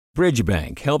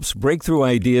Bridgebank helps breakthrough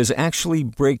ideas actually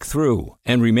break through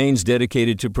and remains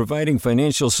dedicated to providing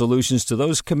financial solutions to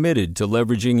those committed to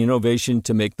leveraging innovation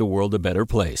to make the world a better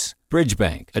place.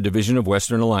 Bridgebank, a division of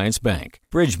Western Alliance Bank.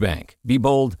 Bridgebank. Be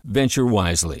bold, venture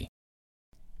wisely.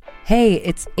 Hey,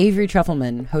 it's Avery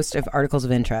Trufelman, host of Articles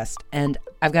of Interest, and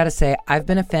I've got to say, I've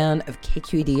been a fan of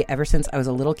KQED ever since I was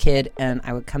a little kid, and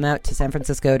I would come out to San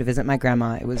Francisco to visit my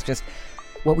grandma. It was just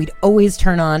what we'd always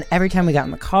turn on every time we got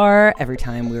in the car, every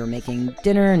time we were making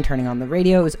dinner and turning on the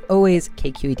radio. It was always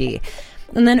KQED.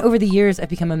 And then over the years, I've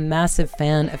become a massive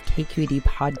fan of KQED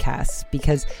podcasts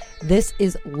because this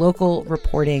is local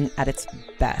reporting at its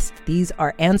best. These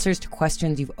are answers to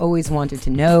questions you've always wanted to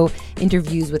know,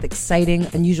 interviews with exciting,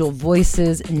 unusual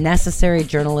voices, necessary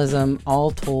journalism,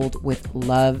 all told with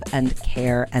love and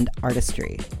care and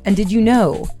artistry. And did you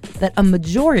know that a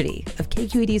majority of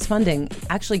KQED's funding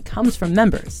actually comes from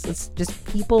members? It's just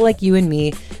people like you and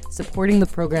me supporting the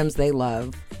programs they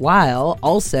love, while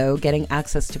also getting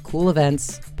access to cool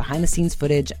events, behind-the-scenes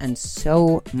footage, and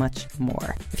so much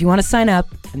more. If you want to sign up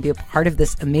and be a part of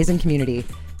this amazing community,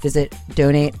 visit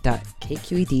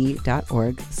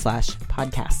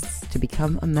donate.kqed.org/podcasts to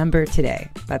become a member today.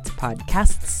 That's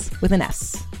podcasts with an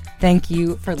S. Thank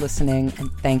you for listening, and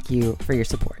thank you for your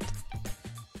support.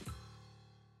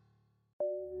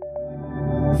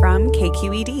 From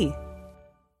KQED.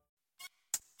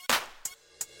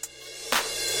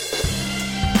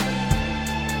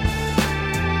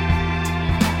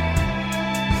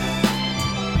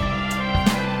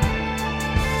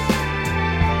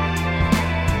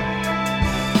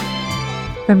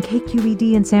 From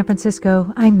KQED in San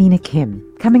Francisco, I'm Mina Kim.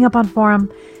 Coming up on Forum,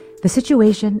 the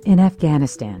situation in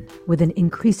Afghanistan, with an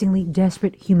increasingly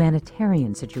desperate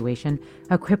humanitarian situation,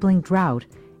 a crippling drought,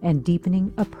 and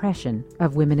deepening oppression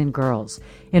of women and girls.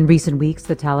 In recent weeks,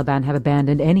 the Taliban have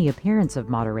abandoned any appearance of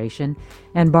moderation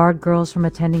and barred girls from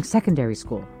attending secondary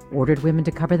school, ordered women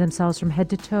to cover themselves from head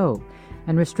to toe,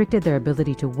 and restricted their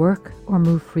ability to work or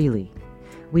move freely.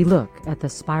 We look at the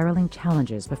spiraling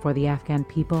challenges before the Afghan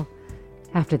people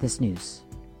after this news.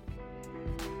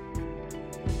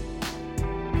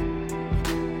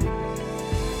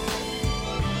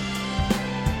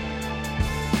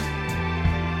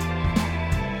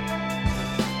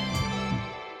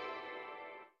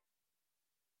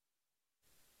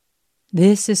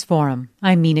 This is Forum.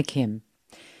 I'm Mina Kim.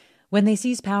 When they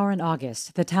seized power in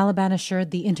August, the Taliban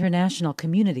assured the international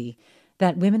community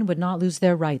that women would not lose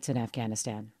their rights in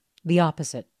Afghanistan. The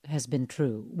opposite has been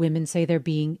true. Women say they're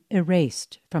being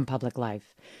erased from public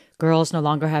life. Girls no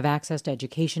longer have access to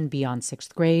education beyond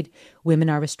 6th grade. Women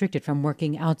are restricted from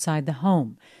working outside the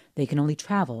home. They can only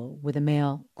travel with a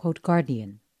male, quote,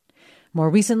 guardian. More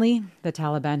recently, the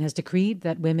Taliban has decreed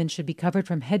that women should be covered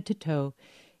from head to toe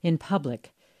in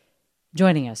public.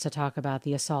 Joining us to talk about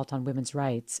the assault on women's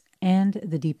rights and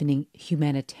the deepening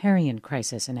humanitarian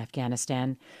crisis in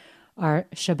Afghanistan are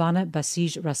Shabana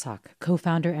Basij Rasak,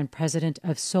 co-founder and president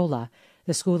of SOLA,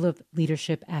 the School of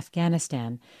Leadership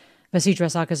Afghanistan. Basij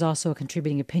Rasak is also a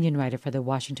contributing opinion writer for The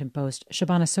Washington Post.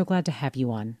 Shabana, so glad to have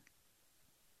you on.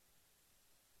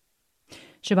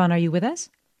 Shabana, are you with us?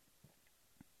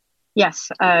 Yes,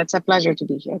 it's a pleasure to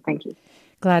be here. Thank you.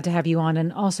 Glad to have you on.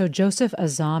 And also Joseph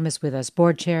Azam is with us,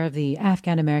 board chair of the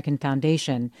Afghan American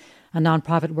Foundation, a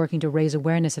nonprofit working to raise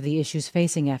awareness of the issues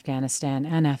facing Afghanistan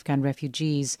and Afghan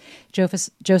refugees.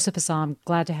 Joseph Azam,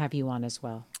 glad to have you on as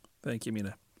well. Thank you,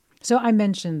 Mina. So I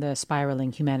mentioned the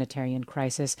spiraling humanitarian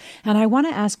crisis, and I want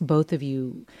to ask both of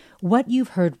you what you've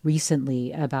heard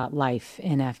recently about life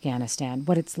in Afghanistan,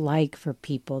 what it's like for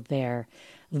people there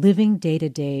living day to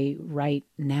day right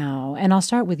now. And I'll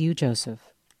start with you, Joseph.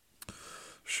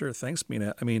 Sure. Thanks,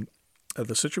 Mina. I mean,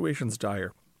 the situation's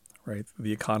dire, right?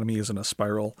 The economy is in a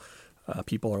spiral.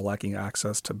 People are lacking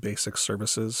access to basic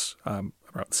services.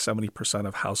 About 70%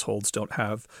 of households don't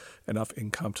have enough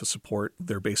income to support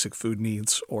their basic food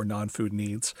needs or non-food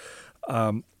needs.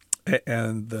 And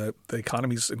the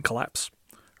economy's in collapse,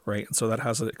 right? And so that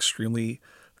has an extremely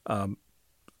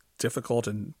difficult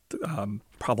and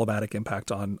problematic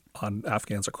impact on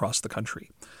Afghans across the country.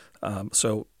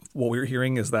 So what we're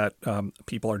hearing is that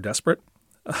people are desperate.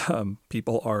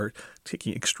 People are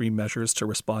taking extreme measures to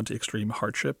respond to extreme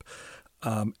hardship,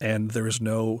 and there's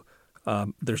no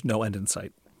end in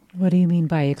sight. What do you mean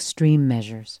by extreme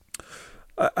measures?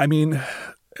 I mean,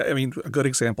 a good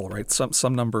example, right?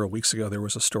 Some number of weeks ago, there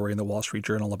was a story in the Wall Street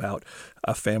Journal about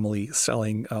a family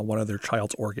selling one of their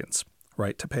child's organs,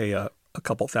 right, to pay a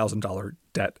couple $1,000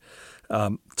 debt.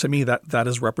 To me, that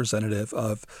is representative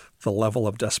of the level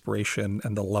of desperation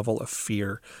and the level of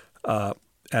fear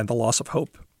and the loss of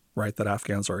hope, right, that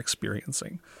Afghans are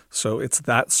experiencing. So it's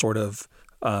that sort of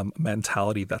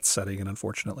mentality that's setting in,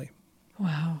 unfortunately.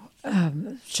 Wow.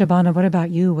 Shabana, what about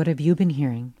you? What have you been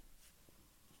hearing?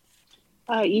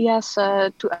 Yes,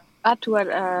 to add to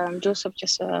what Joseph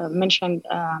just mentioned,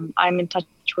 I'm in touch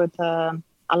with a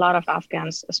lot of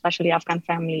Afghans, especially Afghan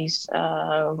families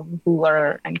who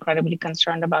are incredibly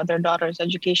concerned about their daughters'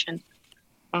 education.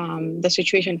 The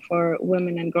situation for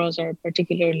women and girls are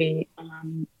particularly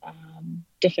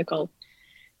difficult.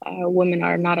 Women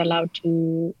are not allowed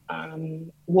to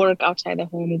work outside the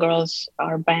home. Girls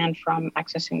are banned from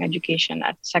accessing education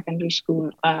at secondary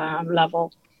school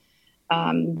level.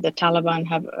 The Taliban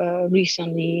have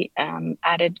recently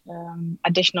added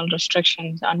additional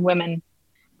restrictions on women,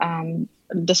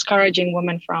 discouraging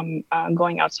women from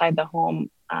going outside the home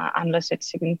unless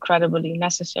it's incredibly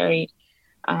necessary.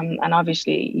 And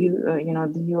obviously,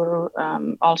 you're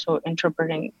also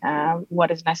interpreting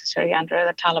what is necessary under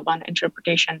the Taliban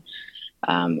interpretation.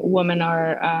 Women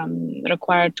are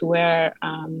required to wear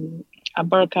a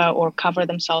burqa or cover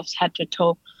themselves head to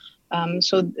toe.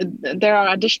 So there are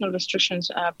additional restrictions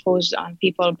posed on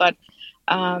people, but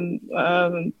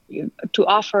to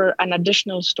offer an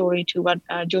additional story to what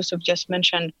Joseph just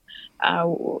mentioned,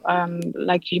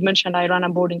 like you mentioned, I run a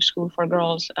boarding school for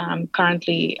girls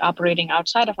currently operating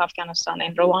outside of Afghanistan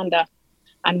in Rwanda,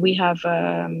 and we have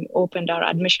opened our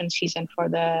admission season for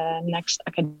the next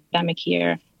academic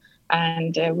year.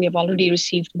 And we have already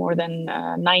received more than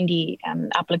 90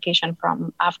 applications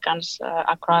from Afghans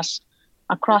across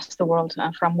the world,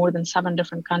 from more than 7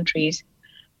 different countries.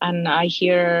 And I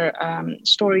hear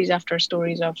stories after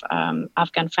stories of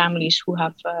Afghan families who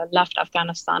have left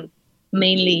Afghanistan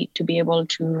mainly to be able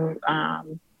to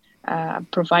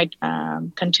provide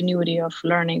continuity of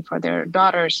learning for their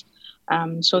daughters.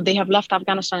 So they have left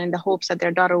Afghanistan in the hopes that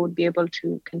their daughter would be able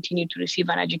to continue to receive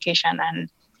an education. And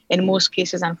in most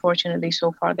cases, unfortunately,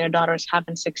 so far, their daughters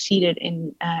haven't succeeded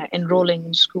in enrolling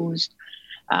in schools.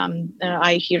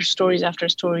 I hear stories after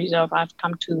stories of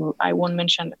I won't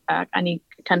mention any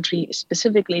country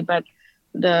specifically, but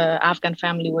the Afghan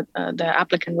family the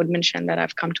applicant would mention that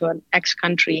I've come to an X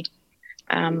country,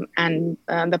 and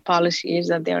the policy is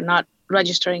that they are not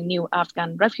registering new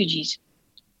Afghan refugees.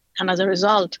 And as a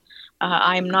result,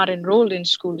 I'm not enrolled in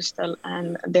school still,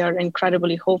 and they are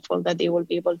incredibly hopeful that they will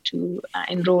be able to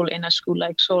enroll in a school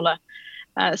like SOLA.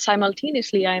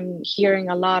 Simultaneously, I'm hearing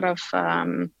a lot of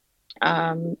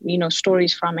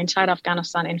stories from inside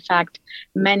Afghanistan. In fact,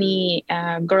 many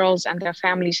girls and their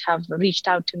families have reached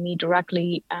out to me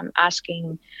directly,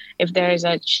 asking if there is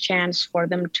a chance for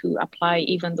them to apply,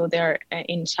 even though they're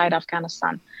inside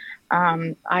Afghanistan.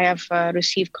 I have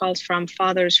received calls from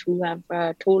fathers who have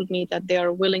told me that they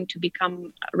are willing to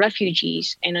become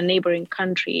refugees in a neighboring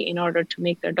country in order to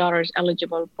make their daughters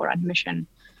eligible for admission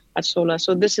at SOLA.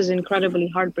 So this is incredibly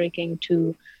heartbreaking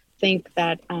to think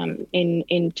that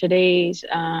in today's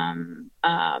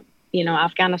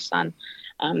Afghanistan,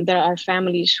 there are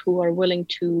families who are willing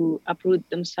to uproot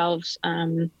themselves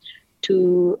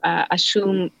to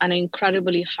assume an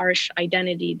incredibly harsh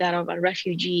identity, that of a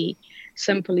refugee,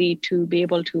 simply to be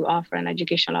able to offer an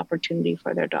educational opportunity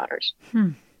for their daughters.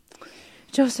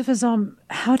 Joseph Azam,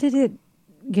 how did it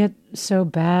get so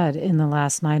bad in the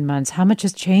last 9 months? How much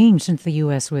has changed since the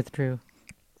U.S. withdrew?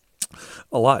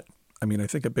 A lot. I mean, I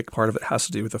think a big part of it has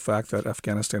to do with the fact that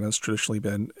Afghanistan has traditionally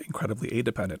been incredibly aid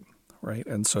dependent, right?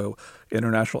 And so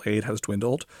international aid has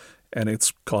dwindled, and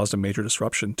it's caused a major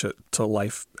disruption to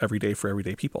life every day for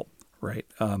everyday people, right?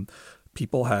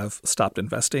 People have stopped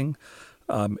investing.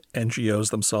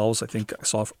 NGOs themselves, I think I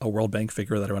saw a World Bank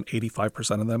figure that around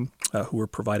 85% of them who are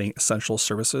providing essential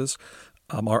services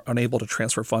are unable to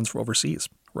transfer funds from overseas,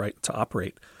 right, to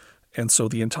operate. And so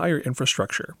the entire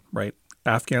infrastructure, right,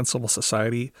 Afghan civil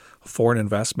society, foreign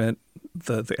investment,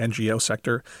 the NGO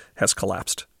sector has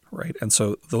collapsed, right? And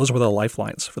so those were the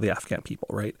lifelines for the Afghan people,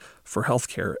 right? For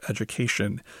healthcare,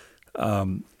 education,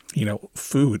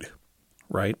 food,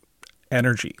 right?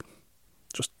 Energy,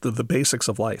 just the basics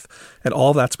of life. And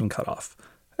all of that's been cut off.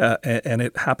 And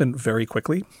it happened very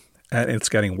quickly, and it's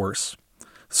getting worse.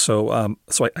 So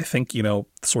I think,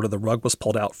 sort of the rug was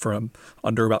pulled out from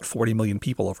under about 40 million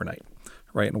people overnight,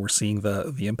 right? And we're seeing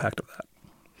the impact of that.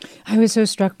 I was so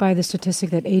struck by the statistic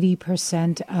that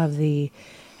 80% of the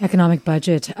economic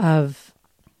budget of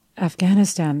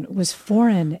Afghanistan was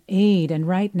foreign aid. And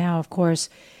right now, of course,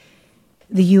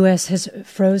 the U.S. has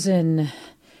frozen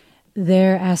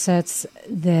their assets.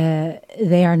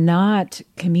 They are not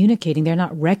communicating. They're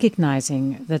not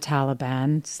recognizing the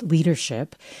Taliban's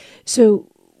leadership. So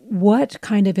what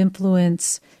kind of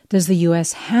influence does the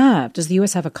U.S. have? Does the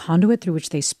U.S. have a conduit through which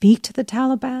they speak to the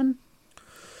Taliban?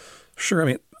 Sure. I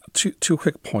mean, two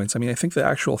quick points. I mean, I think the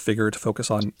actual figure to focus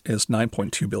on is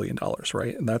 $9.2 billion,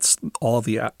 right? And that's all of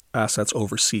the assets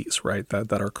overseas, right,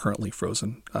 that are currently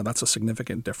frozen. That's a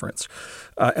significant difference.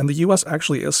 And the U.S.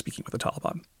 actually is speaking with the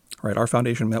Taliban, right? Our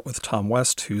foundation met with Tom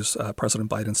West, who's President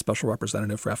Biden's special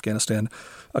representative for Afghanistan,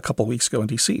 a couple of weeks ago in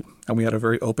D.C., and we had a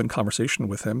very open conversation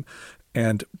with him.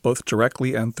 And both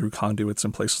directly and through conduits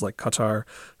in places like Qatar,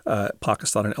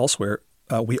 Pakistan, and elsewhere,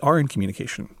 we are in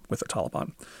communication with the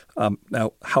Taliban.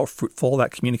 Now, how fruitful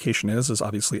that communication is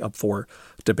obviously up for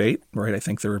debate, right? I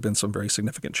think there have been some very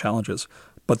significant challenges,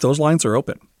 but those lines are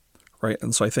open, right?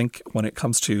 And so I think when it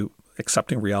comes to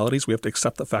accepting realities, we have to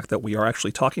accept the fact that we are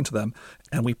actually talking to them,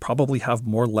 and we probably have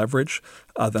more leverage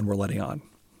than we're letting on.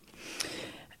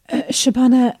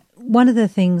 Shabana, one of the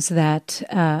things that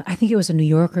I think it was a New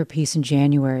Yorker piece in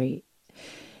January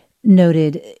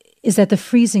noted is that the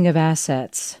freezing of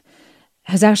assets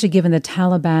has actually given the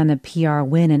Taliban a PR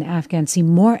win, and Afghans seem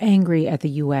more angry at the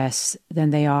U.S.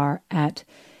 than they are at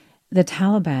the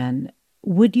Taliban.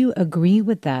 Would you agree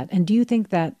with that? And do you think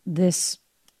that this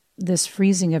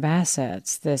freezing of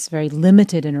assets, this very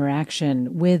limited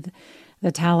interaction with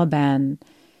the Taliban,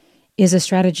 is a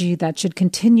strategy that should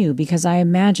continue? Because I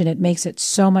imagine it makes it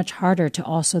so much harder to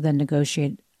also then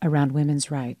negotiate around women's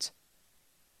rights.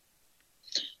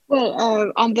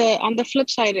 Well, on the flip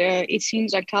side, it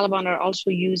seems like Taliban are also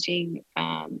using,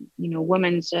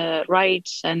 women's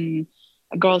rights and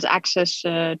girls' access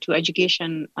to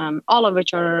education, all of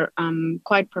which are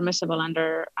quite permissible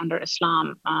under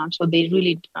Islam. So they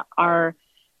really are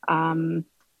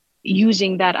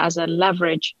using that as a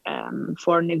leverage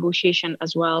for negotiation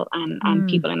as well. And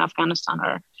people in Afghanistan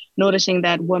are noticing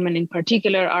that. Women in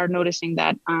particular are noticing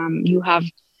that. You have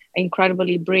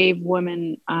incredibly brave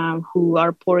women who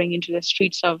are pouring into the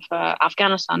streets of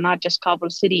Afghanistan, not just Kabul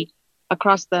city,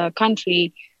 across the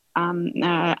country,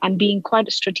 and being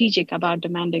quite strategic about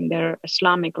demanding their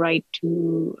Islamic right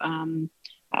to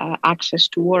access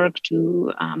to work,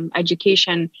 to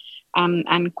education.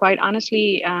 And quite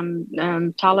honestly,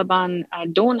 Taliban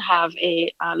don't have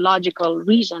a logical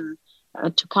reason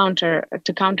to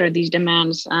counter these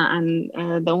demands, and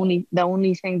the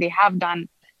only thing they have done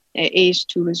is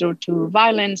to resort to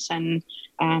violence and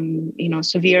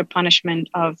severe punishment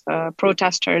of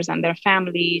protesters and their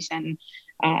families, and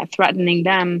threatening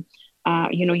them.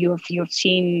 You have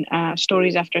seen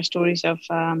stories after stories of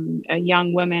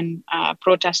young women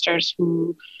protesters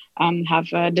who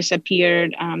have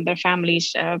disappeared, their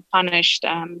families punished,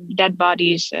 dead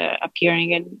bodies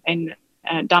appearing in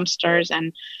dumpsters,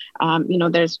 and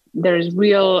there is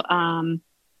real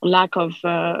lack of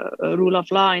rule of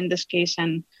law in this case,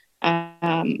 and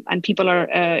people are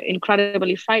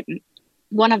incredibly frightened.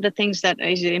 One of the things that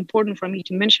is important for me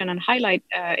to mention and highlight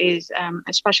is,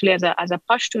 especially as a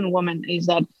Pashtun woman, is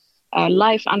that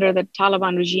life under the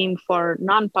Taliban regime for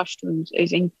non-Pashtuns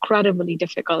is incredibly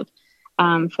difficult,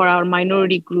 for our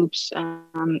minority groups,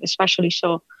 especially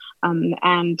so.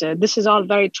 And this is all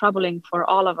very troubling for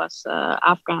all of us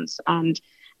Afghans. And,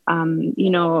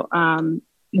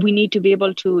 we need to be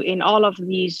able to, in all of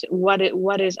these, what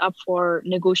is up for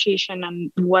negotiation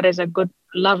and what is a good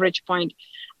leverage point,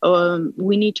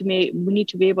 we need to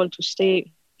be able to stay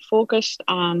focused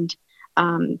and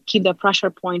keep the pressure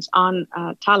points on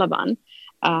Taliban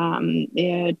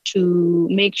to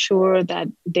make sure that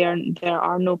there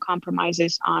are no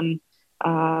compromises on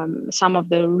some of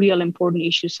the real important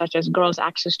issues, such as girls'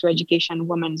 access to education,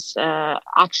 women's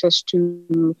access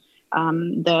to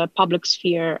the public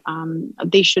sphere.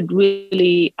 They should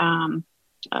really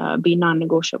be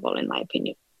non-negotiable, in my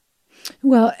opinion.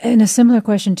 Well, and a similar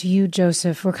question to you,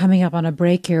 Joseph. We're coming up on a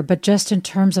break here, but just in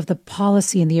terms of the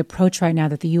policy and the approach right now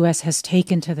that the U.S. has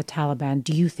taken to the Taliban,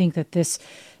 do you think that this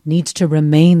needs to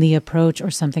remain the approach or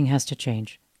something has to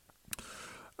change?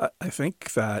 I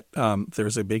think that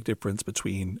there's a big difference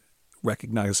between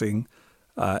recognizing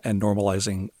and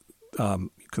normalizing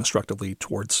constructively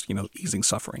towards, easing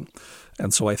suffering.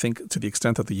 And so I think to the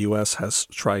extent that the U.S. has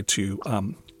tried to,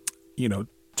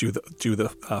 do the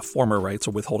former rights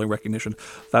or withholding recognition,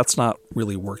 that's not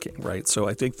really working, right? So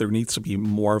I think there needs to be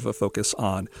more of a focus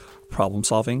on problem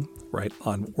solving, right?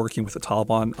 On working with the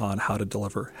Taliban on how to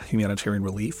deliver humanitarian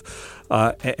relief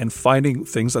and finding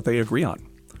things that they agree on,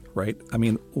 right? I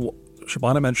mean,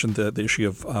 Shabana mentioned the issue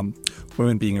of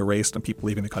women being erased and people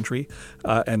leaving the country,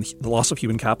 and the loss of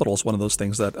human capital is one of those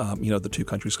things that the two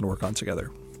countries can work on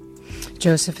together.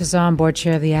 Joseph Azam, board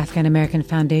chair of the Afghan American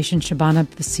Foundation, Shabana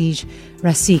Basij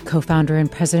Razik, co-founder and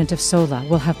president of SOLA.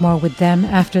 We'll have more with them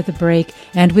after the break,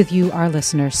 and with you, our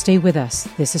listeners. Stay with us.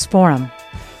 This is Forum.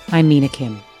 I'm Mina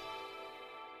Kim.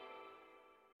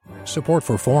 Support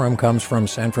for Forum comes from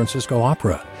San Francisco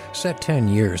Opera. Set 10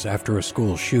 years after a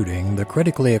school shooting, the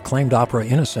critically acclaimed opera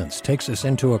Innocence takes us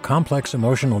into a complex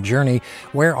emotional journey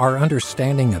where our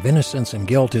understanding of innocence and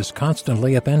guilt is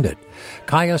constantly upended.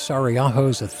 Kaya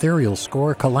Sariaho's ethereal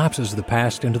score collapses the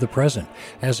past into the present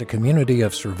as a community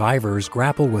of survivors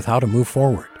grapple with how to move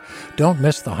forward. Don't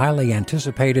miss the highly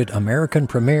anticipated American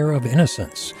premiere of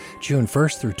Innocence, June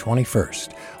 1st through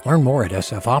 21st. Learn more at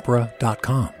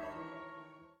sfopera.com.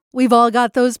 We've all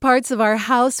got those parts of our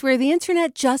house where the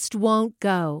internet just won't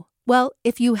go. Well,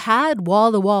 if you had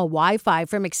wall-to-wall Wi-Fi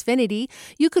from Xfinity,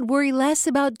 you could worry less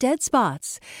about dead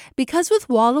spots. Because with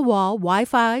wall-to-wall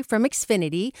Wi-Fi from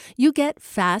Xfinity, you get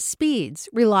fast speeds,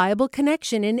 reliable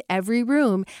connection in every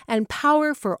room, and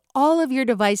power for all of your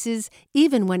devices,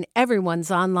 even when everyone's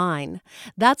online.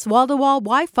 That's wall-to-wall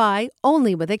Wi-Fi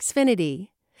only with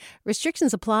Xfinity.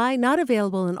 Restrictions apply, not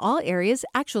available in all areas.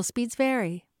 Actual speeds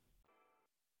vary.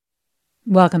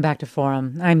 Welcome back to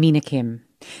Forum. I'm Mina Kim.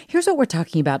 Here's what we're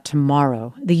talking about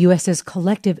tomorrow. The U.S.'s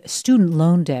collective student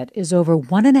loan debt is over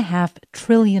 $1.5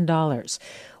 trillion.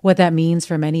 What that means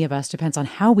for many of us depends on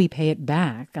how we pay it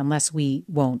back, unless we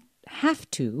won't have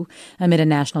to. Amid a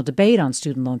national debate on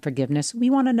student loan forgiveness,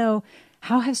 we want to know,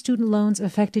 how have student loans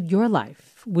affected your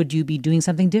life? Would you be doing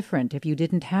something different if you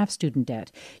didn't have student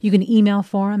debt? You can email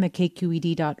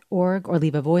forum@kqed.org or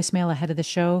leave a voicemail ahead of the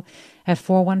show at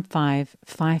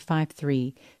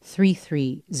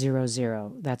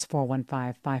 415-553-3300. That's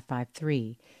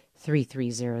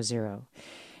 415-553-3300.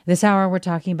 This hour, we're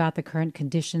talking about the current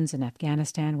conditions in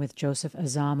Afghanistan with Joseph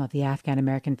Azam of the Afghan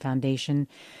American Foundation,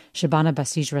 Shabana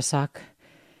Basij-Rasak,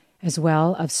 as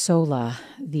well of SOLA,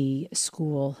 the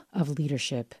School of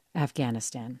Leadership,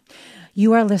 Afghanistan.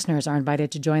 You, our listeners, are invited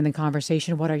to join the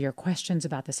conversation. What are your questions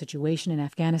about the situation in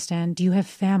Afghanistan? Do you have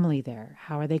family there?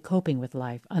 How are they coping with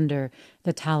life under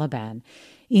the Taliban?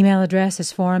 Email address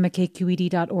is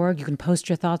forum@kqed.org. You can post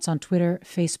your thoughts on Twitter,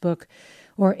 Facebook,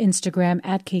 or Instagram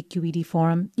at KQED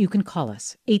Forum. You can call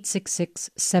us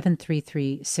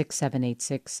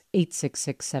 866-733-6786,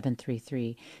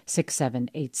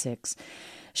 866-733-6786.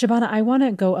 Shabana, I want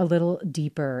to go a little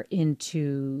deeper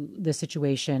into the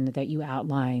situation that you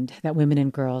outlined that women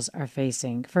and girls are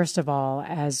facing. First of all,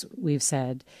 as we've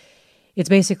said, it's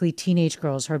basically teenage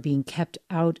girls who are being kept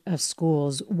out of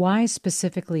schools. Why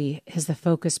specifically has the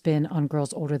focus been on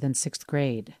girls older than 6th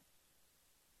grade?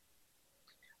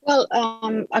 Well,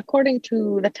 according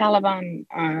to the Taliban,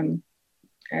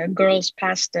 girls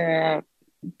past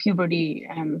puberty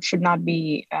should not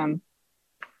be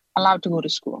allowed to go to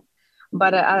school.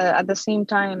 But at the same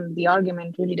time, the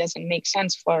argument really doesn't make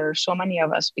sense for so many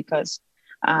of us because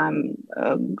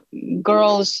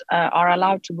girls are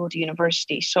allowed to go to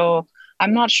university. So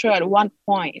I'm not sure at what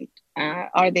point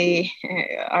are they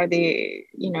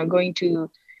going to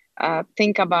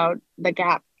think about the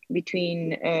gap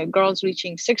between girls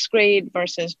reaching 6th grade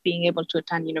versus being able to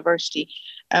attend university.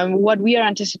 What we are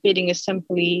anticipating is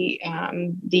simply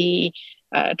the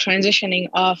transitioning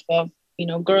off of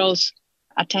girls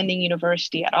attending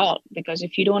university at all, because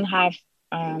if you don't have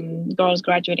girls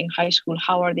graduating high school,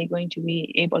 how are they going to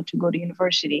be able to go to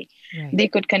university? Right. They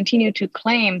could continue to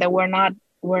claim that we're not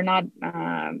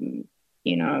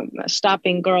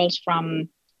stopping girls from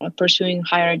pursuing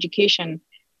higher education,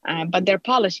 but their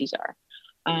policies are.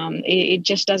 It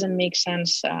just doesn't make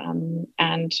sense,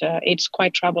 and it's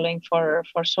quite troubling for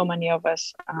so many of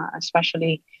us,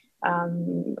 especially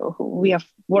we have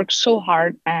worked so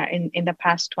hard in the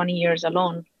past 20 years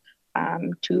alone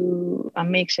to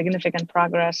make significant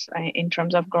progress in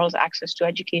terms of girls' access to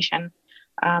education,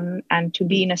 and to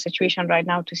be in a situation right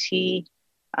now to see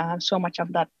so much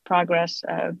of that progress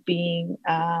being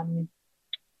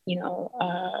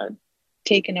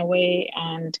taken away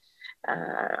and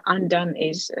undone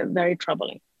is very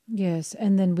troubling. Yes,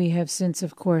 and then we have since,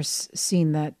 of course,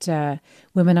 seen that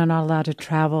women are not allowed to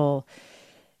travel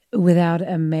without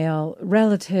a male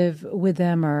relative with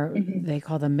them, or they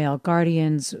call them male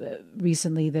guardians.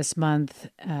 Recently this month,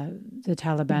 the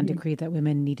Taliban decreed that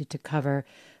women needed to cover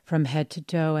from head to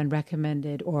toe and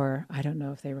recommended, or I don't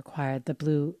know if they required, the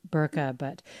blue burqa.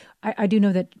 But I do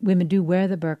know that women do wear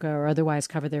the burqa or otherwise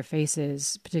cover their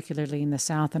faces, particularly in the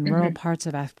south and rural parts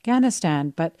of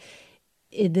Afghanistan. But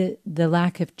the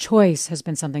lack of choice has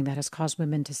been something that has caused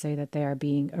women to say that they are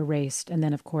being erased. And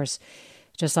then, of course,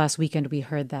 just last weekend, we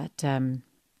heard that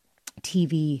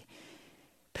TV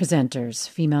presenters,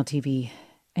 female TV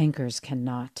anchors,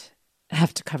 cannot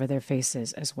have to cover their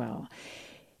faces as well.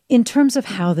 In terms of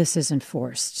how this is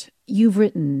enforced, you've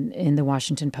written in the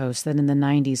Washington Post that in the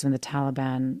 90s, when the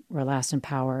Taliban were last in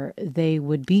power, they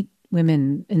would beat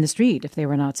women in the street if they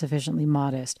were not sufficiently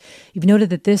modest. You've noted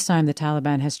that this time the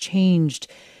Taliban has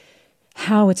changed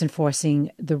how it's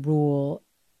enforcing the rule.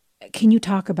 Can you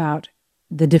talk about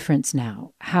the difference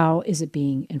now? How is it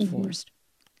being enforced?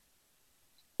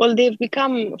 Well, they've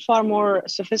become far more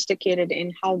sophisticated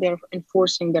in how they're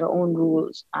enforcing their own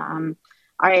rules.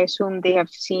 I assume they have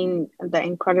seen the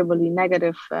incredibly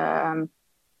negative PR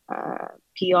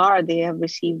they have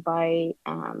received by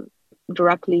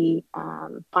directly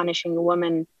punishing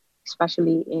women,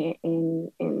 especially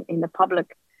in the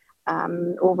public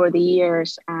over the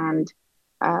years. And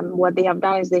what they have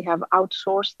done is they have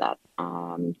outsourced that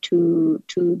to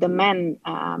the men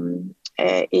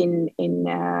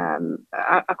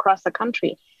across the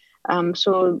country.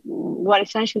 So what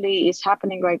essentially is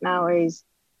happening right now is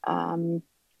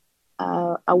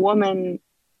a woman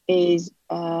is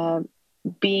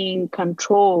being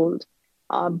controlled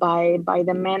by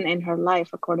the men in her life,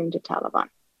 according to Taliban.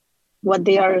 What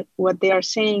they are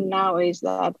saying now is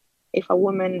that if a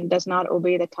woman does not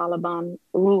obey the Taliban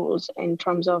rules in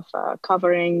terms of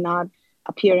covering, not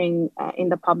appearing in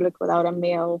the public without a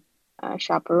male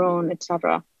chaperone,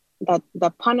 etc., that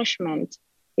the punishment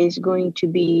is going to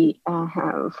be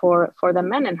for the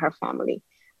men in her family.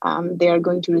 They are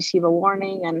going to receive a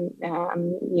warning and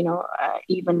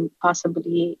even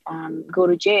possibly go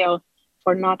to jail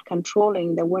for not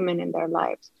controlling the women in their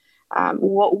lives.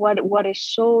 What is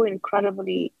so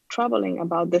incredibly troubling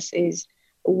about this is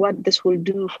what this will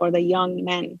do for the young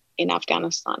men in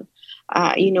Afghanistan.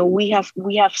 We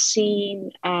have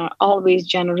seen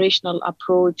always generational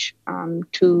approach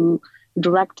to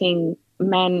directing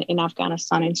men in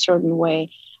Afghanistan in certain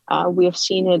way. We have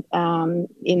seen it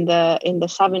in the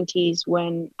 70s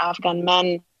when Afghan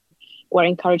men were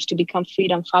encouraged to become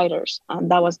freedom fighters, and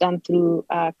that was done through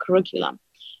curriculum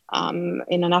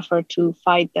in an effort to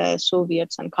fight the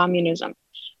Soviets and communism.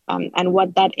 And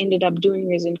what that ended up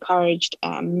doing is encouraged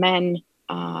men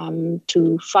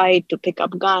to fight, to pick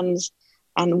up guns.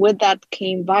 And with that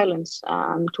came violence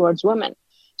towards women.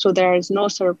 So there is no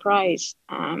surprise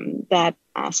that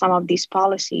some of these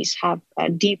policies have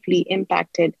deeply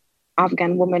impacted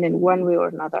Afghan women in one way or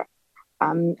another.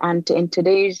 And in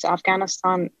today's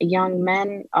Afghanistan, young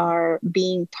men are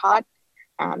being taught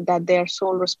that their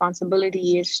sole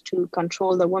responsibility is to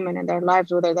control the women in their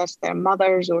lives, whether that's their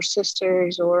mothers or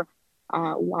sisters or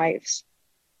wives.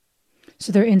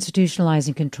 So they're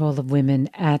institutionalizing control of women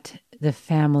at the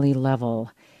family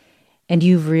level. And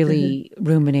you've really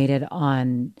ruminated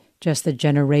on just the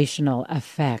generational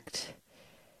effect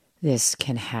this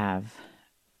can have.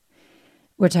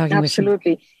 We're talking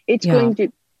absolutely.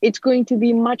 It's going to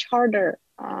be much harder.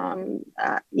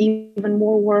 Even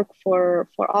more work for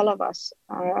all of us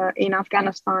in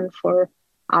Afghanistan, for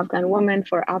Afghan women,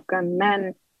 for Afghan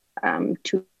men,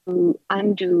 to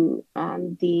undo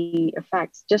the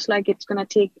effects. Just like it's going to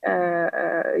take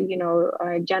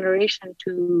a generation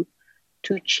to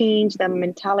change the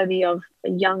mentality of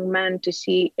young men to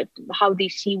see how they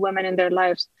see women in their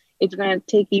lives. It's going to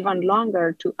take even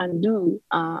longer to undo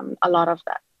a lot of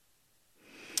that.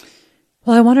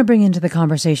 Well, I want to bring into the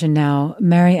conversation now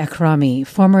Mary Akrami,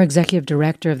 former executive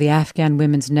director of the Afghan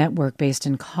Women's Network based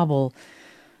in Kabul.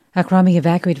 Akrami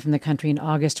evacuated from the country in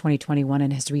August 2021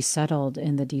 and has resettled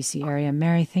in the D.C. area.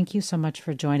 Mary, thank you so much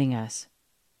for joining us.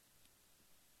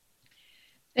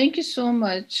 Thank you so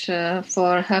much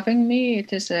for having me.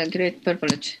 It is a great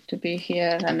privilege to be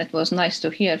here, and it was nice to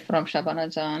hear from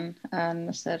Shabana Jan and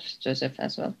Mr. Joseph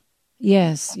as well.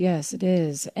 Yes, it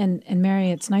is. And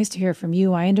Mary, it's nice to hear from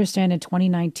you. I understand in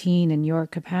 2019, in your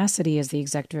capacity as the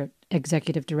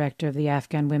executive director of the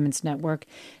Afghan Women's Network,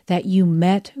 that you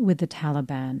met with the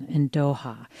Taliban in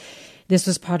Doha. This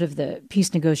was part of the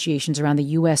peace negotiations around the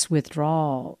U.S.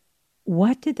 withdrawal.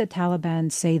 What did the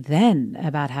Taliban say then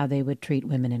about how they would treat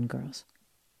women and girls?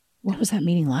 What was that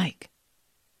meeting like?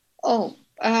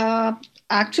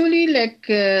 Actually,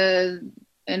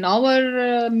 in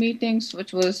our meetings,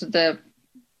 which was the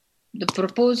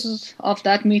proposal of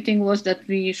that meeting was that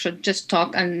we should just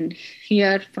talk and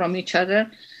hear from each other.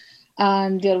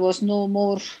 And there was no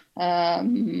more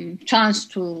chance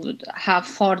to have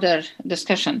further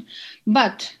discussion.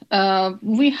 But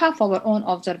we have our own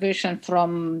observation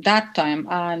from that time,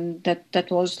 and that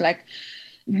was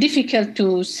difficult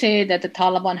to say that the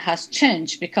Taliban has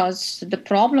changed, because the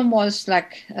problem was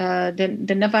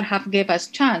they never have gave us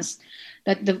chance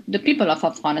that the people of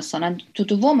Afghanistan and to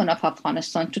the women of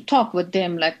Afghanistan to talk with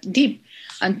them deep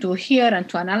and to hear and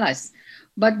to analyze.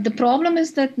 But the problem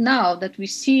is that now that we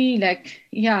see the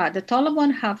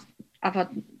Taliban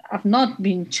have not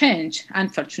been changed,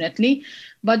 unfortunately.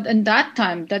 But in that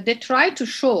time that they tried to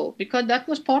show, because that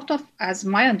was part of, as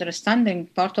my understanding,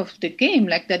 part of the game,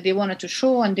 that they wanted to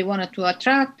show and they wanted to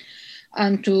attract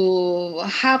and to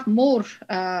have more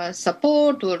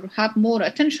support or have more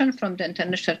attention from the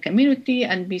international community.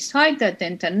 And beside that, the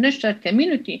international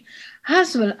community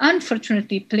has, well,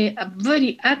 unfortunately, played a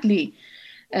very ugly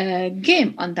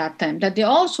game on that time, that they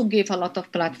also gave a lot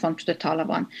of platform to the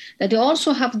Taliban, that they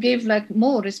also have gave like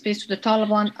more space to the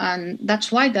Taliban. And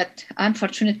that's why that,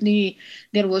 unfortunately,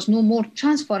 there was no more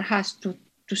chance for us to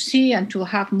see and to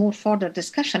have more further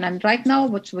discussion. And right now,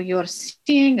 what we are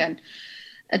seeing, and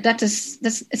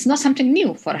it's not something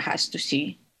new for us to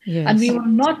see. Yes. And we were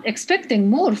not expecting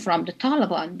more from the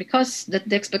Taliban, because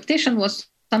the expectation was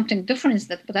something different.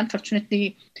 But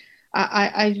unfortunately,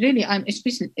 I'm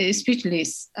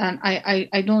speechless, and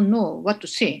I don't know what to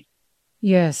say.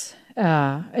 Yes.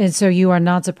 And so you are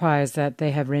not surprised that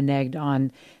they have reneged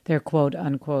on their quote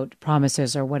unquote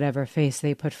promises or whatever face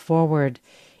they put forward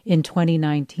in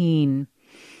 2019.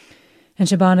 And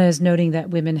Shabana is noting that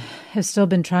women have still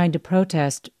been trying to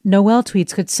protest. Noel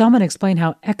tweets, could someone explain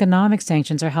how economic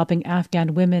sanctions are helping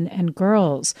Afghan women and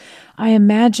girls? I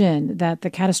imagine that the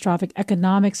catastrophic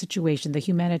economic situation, the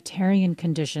humanitarian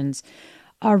conditions,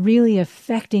 are really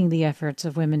affecting the efforts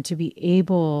of women to be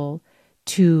able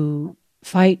to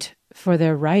fight for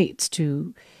their rights,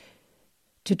 to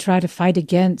try to fight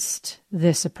against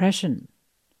this oppression.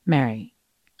 Mary?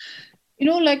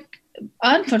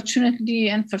 Unfortunately,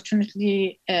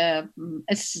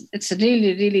 it's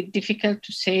really, really difficult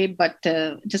to say, but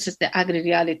this is the ugly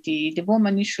reality. The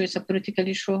woman issue is a political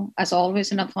issue, as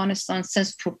always in Afghanistan,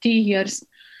 since 40 years.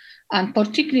 And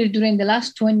particularly during the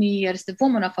last 20 years, the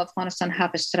women of Afghanistan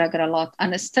have struggled a lot,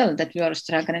 and still that we are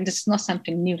struggling. This is not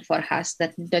something new for us,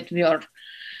 that we are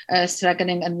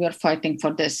struggling and we are fighting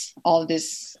for all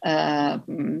these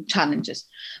challenges.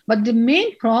 But the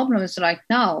main problem is right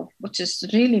now, which is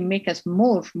really make us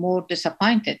more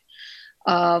disappointed.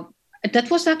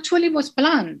 That was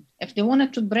planned. If they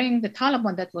wanted to bring the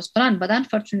Taliban, that was planned. But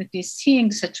unfortunately, seeing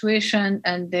the situation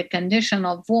and the condition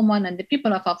of women and the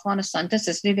people of Afghanistan, this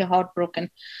is really heartbroken.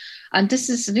 And this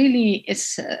is really,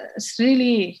 it's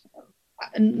really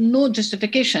no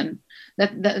justification.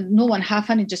 That no one have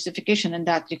any justification in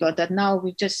that regard, that now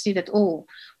we just see that,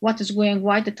 why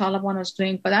the Taliban is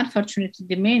doing. But unfortunately,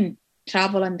 the main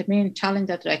trouble and the main challenge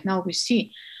that right now we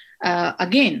see,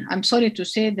 again, I'm sorry to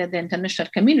say that the international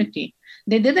community,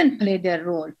 they didn't play their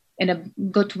role in a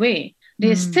good way.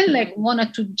 They still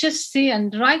wanted to just say,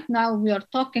 and right now we are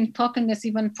talking as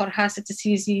even for us it's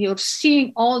easy, or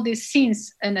seeing all these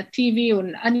scenes in a TV or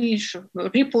in any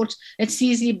reports, it's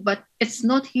easy, but it's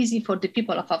not easy for the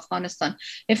people of Afghanistan.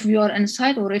 If we are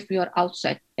inside or if we are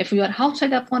outside. If we are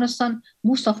outside Afghanistan,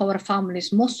 most of our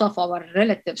families, most of our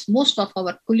relatives, most of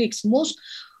our colleagues,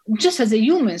 just as a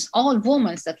humans, all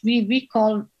women that we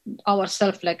call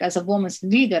ourselves like as a woman's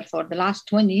leader for the last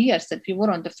 20 years that we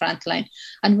were on the front line,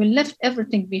 and we left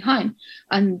everything behind.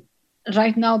 And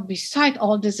right now, beside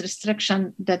all this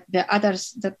restriction, that the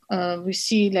others that we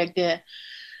see, like the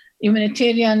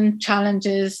humanitarian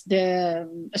challenges,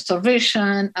 the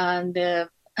starvation, and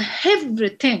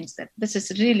everything, that this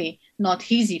is really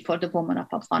not easy for the women of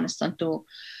Afghanistan to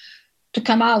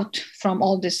come out from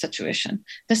all this situation.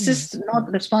 This is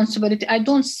not responsibility. I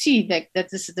don't see that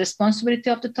this is the responsibility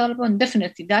of the Taliban.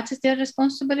 Definitely, that is their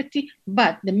responsibility.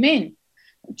 But the main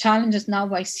challenges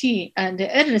now I see, and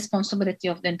the irresponsibility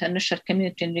of the international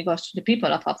community in regards to the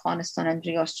people of Afghanistan and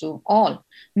in regards to all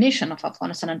nation of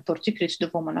Afghanistan, and particularly to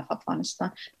the women of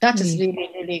Afghanistan. That is really,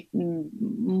 really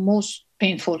most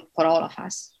painful for all of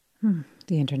us.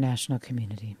 The international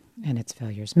community and its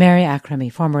failures. Mary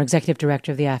Akrami, former executive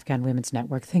director of the Afghan Women's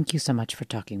Network, thank you so much for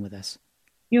talking with us.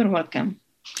 You're welcome.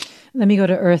 Let me go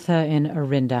to Eartha in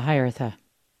Orinda. Hi, Eartha.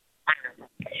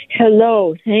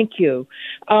 Hello, thank you.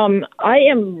 I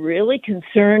am really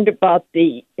concerned about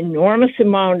the enormous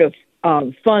amount of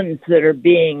funds that are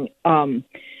being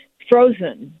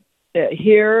frozen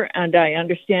here, and I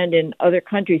understand in other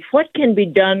countries. What can be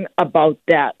done about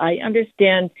that? I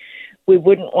understand we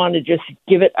wouldn't want to just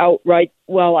give it outright.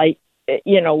 Well,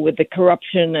 with the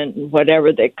corruption and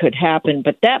whatever that could happen,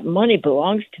 but that money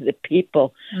belongs to the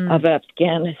people of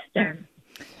Afghanistan.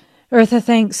 Eartha,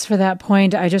 thanks for that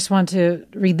point. I just want to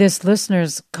read this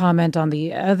listener's comment on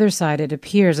the other side. It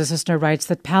appears, this listener writes,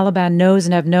 that Taliban knows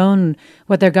and have known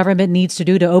what their government needs to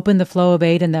do to open the flow of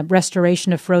aid and the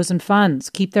restoration of frozen funds,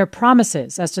 keep their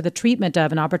promises as to the treatment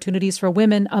of and opportunities for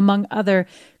women, among other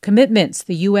commitments.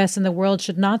 The U.S. and the world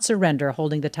should not surrender,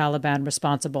 holding the Taliban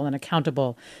responsible and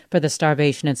accountable for the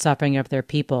starvation and suffering of their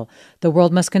people. The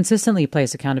world must consistently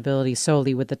place accountability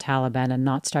solely with the Taliban and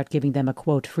not start giving them a,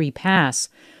 quote, free pass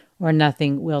or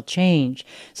nothing will change.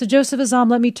 So, Joseph Azzam,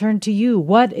 let me turn to you.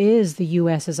 What is the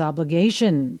U.S.'s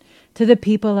obligation to the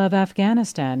people of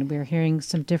Afghanistan? We're hearing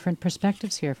some different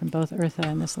perspectives here from both Eartha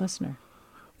and this listener.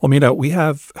 Well, Mina, we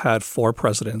have had 4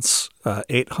 presidents,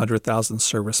 800,000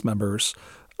 service members,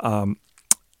 and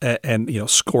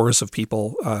scores of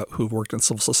people who've worked in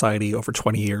civil society over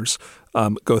 20 years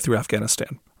go through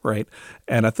Afghanistan, right?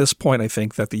 And at this point, I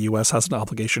think that the U.S. has an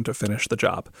obligation to finish the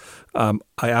job. I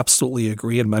absolutely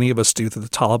agree, and many of us do, that the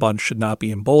Taliban should not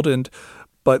be emboldened.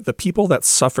 But the people that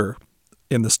suffer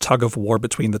in this tug of war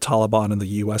between the Taliban and the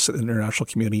U.S. and the international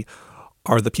community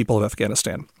are the people of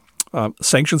Afghanistan.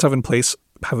 Sanctions have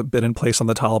been in place on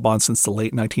the Taliban since the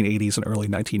late 1980s and early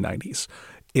 1990s.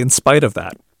 In spite of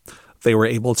that, they were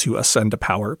able to ascend to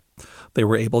power. They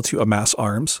were able to amass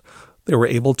arms. They were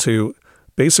able to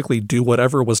basically do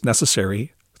whatever was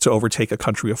necessary to overtake a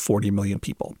country of 40 million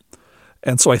people.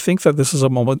 And so I think that this is a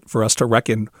moment for us to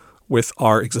reckon with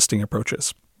our existing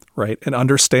approaches, right? And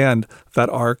understand that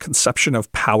our conception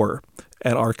of power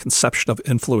and our conception of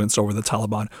influence over the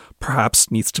Taliban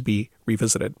perhaps needs to be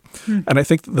revisited. And I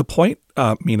think the point,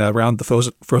 Mina, around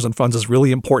the frozen funds is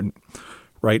really important,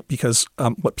 right? Because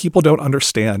what people don't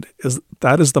understand is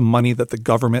that is the money that the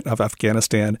government of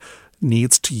Afghanistan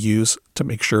needs to use to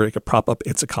make sure it can prop up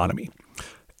its economy.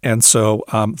 And so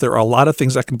there are a lot of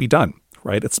things that can be done,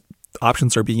 right?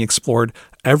 Options are being explored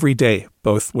every day,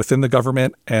 both within the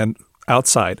government and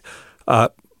outside.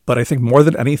 But I think more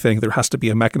than anything, there has to be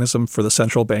a mechanism for the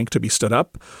central bank to be stood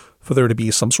up, for there to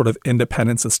be some sort of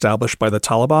independence established by the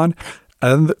Taliban,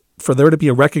 and for there to be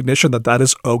a recognition that that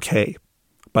is okay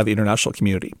by the international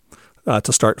community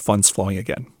to start funds flowing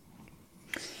again.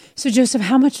 So, Joseph,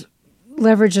 how much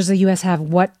leverage does the U.S. have?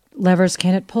 What levers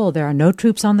can it pull? There are no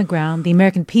troops on the ground. The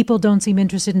American people don't seem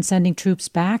interested in sending troops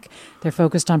back. They're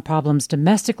focused on problems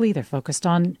domestically. They're focused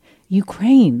on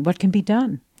Ukraine. What can be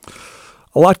done?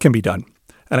 A lot can be done.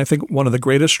 And I think one of the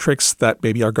greatest tricks that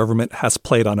maybe our government has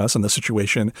played on us in this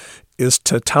situation is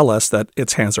to tell us that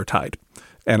its hands are tied.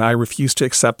 And I refuse to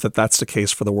accept that that's the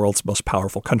case for the world's most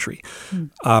powerful country.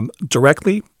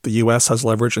 Directly, the U.S. has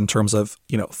leverage in terms of,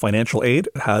 financial aid.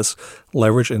 It has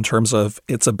leverage in terms of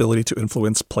its ability to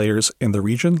influence players in the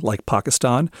region, like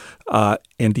Pakistan,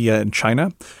 India, and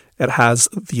China. It has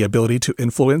the ability to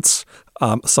influence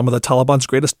some of the Taliban's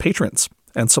greatest patrons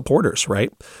and supporters, right,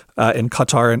 in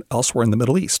Qatar and elsewhere in the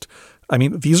Middle East. I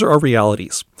mean, these are our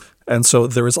realities. And so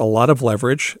there is a lot of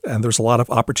leverage and there's a lot of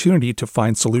opportunity to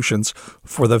find solutions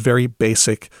for the very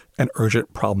basic and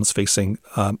urgent problems facing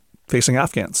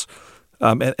Afghans.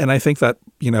 And I think that,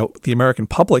 the American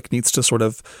public needs to sort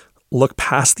of look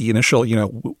past the initial,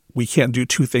 we can't do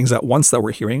two things at once that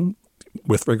we're hearing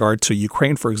with regard to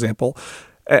Ukraine, for example,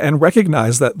 and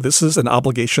recognize that this is an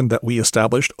obligation that we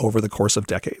established over the course of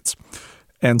decades.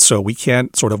 And so we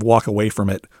can't sort of walk away from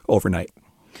it overnight.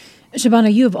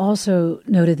 Shabana, you have also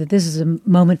noted that this is a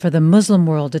moment for the Muslim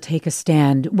world to take a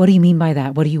stand. What do you mean by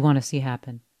that? What do you want to see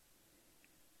happen?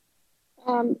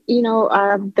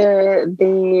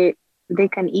 They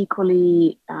can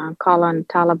equally call on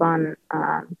Taliban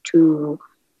to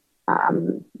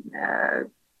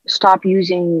stop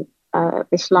using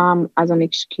Islam as an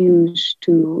excuse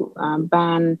to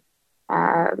ban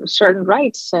certain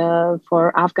rights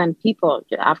for Afghan people,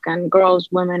 Afghan girls,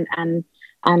 women, and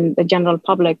the general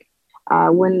public.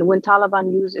 When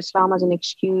Taliban use Islam as an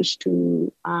excuse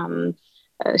to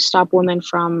stop women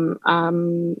from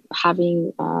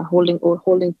holding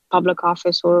public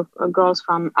office, or girls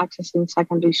from accessing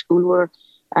secondary school, or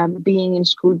being in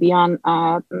school beyond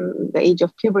the age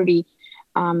of puberty,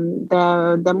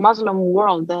 the Muslim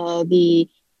world, the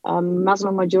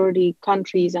Muslim majority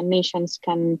countries and nations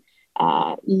can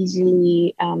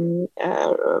easily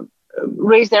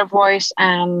raise their voice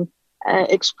and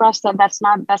express that that's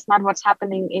not what's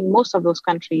happening in most of those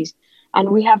countries.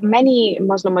 And we have many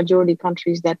Muslim majority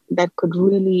countries that could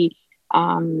really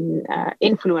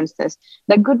influence this.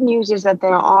 The good news is that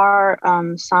there are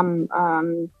some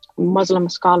Muslim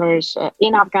scholars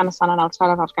in Afghanistan and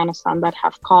outside of Afghanistan that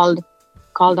have called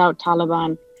out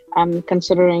Taliban,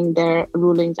 considering their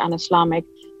rulings un-Islamic.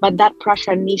 But that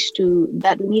pressure needs to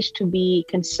be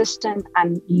consistent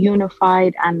and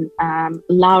unified and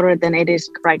louder than it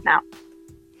is right now.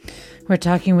 We're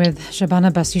talking with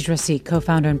Shabana Basij Razik,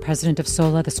 co-founder and president of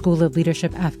SOLA, the School of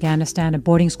Leadership Afghanistan, a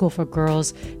boarding school for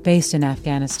girls based in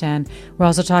Afghanistan. We're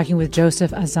also talking with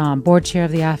Joseph Azzam, board chair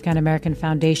of the Afghan American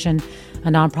Foundation, a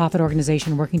nonprofit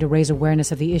organization working to raise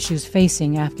awareness of the issues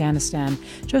facing Afghanistan.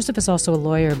 Joseph is also a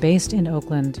lawyer based in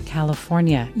Oakland,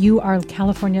 California. You, our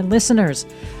California listeners,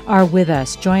 are with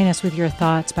us. Join us with your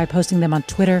thoughts by posting them on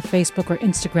Twitter, Facebook, or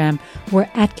Instagram. We're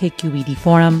at KQED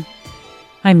Forum.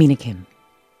 I'm Mina Kim.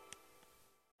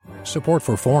 Support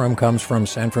for Forum comes from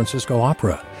San Francisco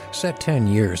Opera. Set 10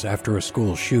 years after a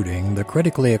school shooting, the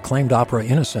critically acclaimed opera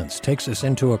Innocence takes us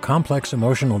into a complex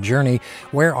emotional journey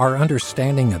where our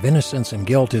understanding of innocence and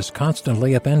guilt is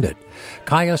constantly upended.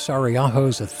 Kaya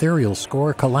Sariaho's ethereal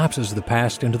score collapses the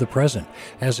past into the present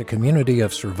as a community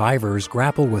of survivors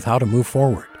grapple with how to move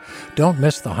forward. Don't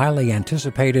miss the highly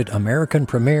anticipated American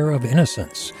premiere of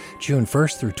Innocence, June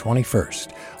 1st through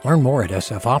 21st. Learn more at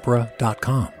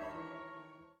sfopera.com.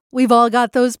 We've all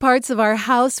got those parts of our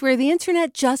house where the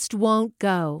internet just won't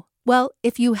go. Well,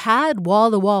 if you had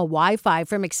wall-to-wall Wi-Fi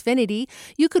from Xfinity,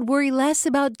 you could worry less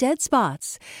about dead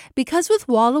spots. Because with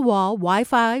wall-to-wall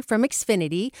Wi-Fi from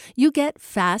Xfinity, you get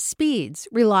fast speeds,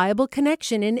 reliable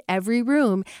connection in every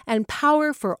room, and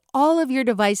power for all of your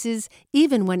devices,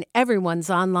 even when everyone's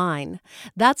online.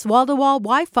 That's wall-to-wall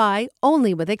Wi-Fi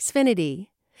only with Xfinity.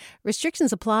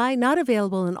 Restrictions apply, not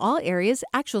available in all areas.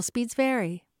 Actual speeds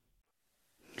vary.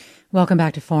 Welcome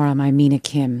back to Forum. I'm Mina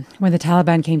Kim. When the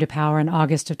Taliban came to power in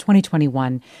August of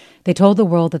 2021, they told the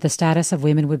world that the status of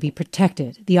women would be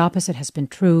protected. The opposite has been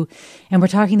true. And we're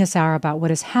talking this hour about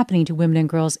what is happening to women and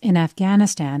girls in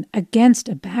Afghanistan against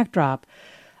a backdrop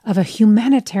of a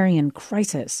humanitarian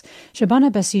crisis.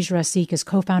 Shabana Basij Rasik is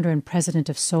co-founder and president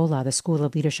of SOLA, the School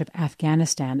of Leadership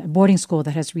Afghanistan, a boarding school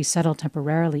that has resettled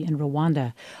temporarily in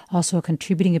Rwanda, also a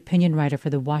contributing opinion writer for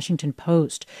the Washington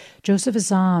Post. Joseph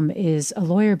Azam is a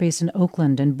lawyer based in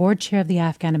Oakland and board chair of the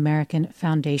Afghan American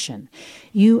Foundation.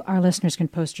 You, our listeners, can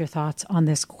post your thoughts on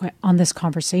this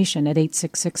conversation at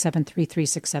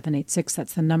 866-733-6786.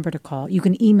 That's the number to call. You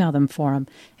can email them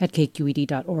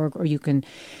forum@kqed.org, or you can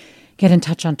get in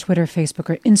touch on Twitter, Facebook,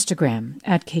 or Instagram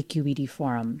at KQED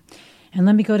Forum. And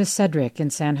let me go to Cedric in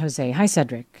San Jose. Hi,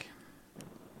 Cedric.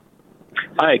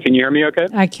 Hi, can you hear me okay?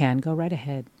 I can. Go right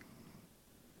ahead.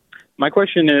 My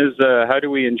question is, how do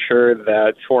we ensure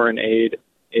that foreign aid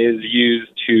is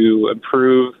used to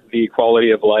improve the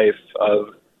quality of life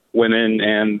of women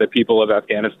and the people of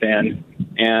Afghanistan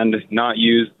and not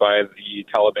used by the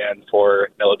Taliban for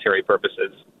military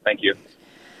purposes? Thank you.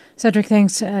 Cedric,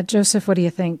 thanks. Joseph, what do you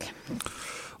think?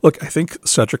 Look, I think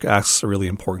Cedric asks a really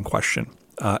important question,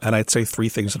 and I'd say three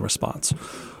things in response.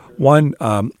 One,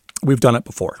 we've done it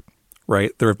before,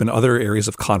 right? There have been other areas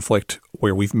of conflict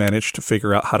where we've managed to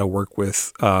figure out how to work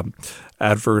with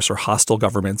adverse or hostile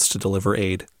governments to deliver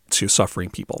aid to suffering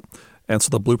people. And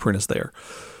so the blueprint is there.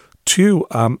 Two,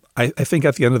 I think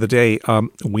at the end of the day,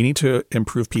 we need to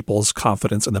improve people's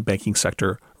confidence in the banking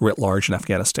sector writ large in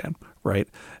Afghanistan, right?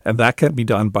 And that can be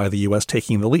done by the U.S.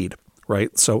 taking the lead,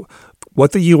 right? So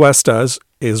what the U.S. does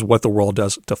is what the world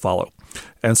does to follow.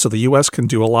 And so the U.S. can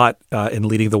do a lot in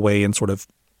leading the way in sort of,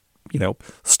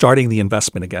 starting the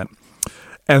investment again.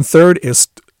 And third is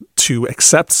to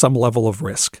accept some level of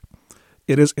risk.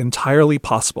 It is entirely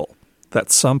possible that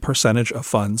some percentage of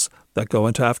funds that go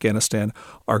into Afghanistan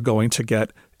are going to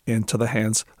get into the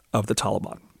hands of the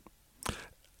Taliban.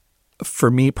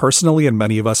 For me personally, and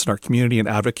many of us in our community and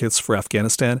advocates for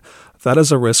Afghanistan, that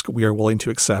is a risk we are willing to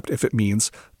accept if it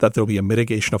means that there will be a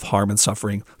mitigation of harm and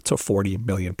suffering to 40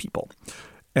 million people.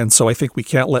 And so I think we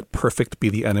can't let perfect be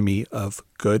the enemy of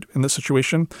good in this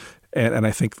situation. And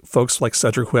I think folks like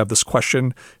Cedric who have this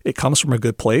question, it comes from a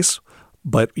good place.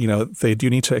 But, they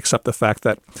do need to accept the fact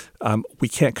that we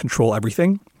can't control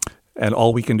everything. And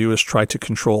all we can do is try to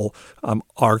control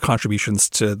our contributions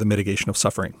to the mitigation of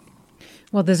suffering.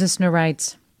 Well, the listener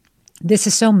writes, this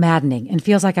is so maddening and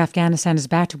feels like Afghanistan is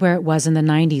back to where it was in the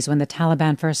 90s when the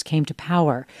Taliban first came to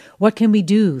power. What can we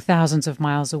do thousands of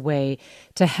miles away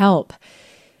to help?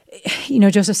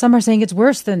 Joseph, some are saying it's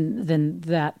worse than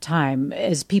that time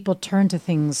as people turn to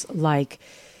things like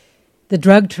the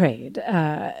drug trade.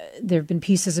 There have been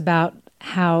pieces about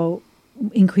how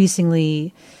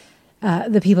increasingly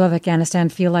the people of Afghanistan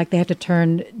feel like they have to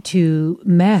turn to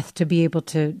meth to be able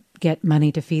to get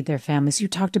money to feed their families. You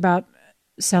talked about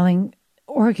selling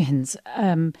organs.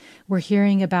 We're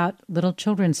hearing about little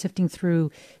children sifting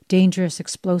through dangerous,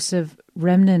 explosive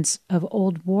remnants of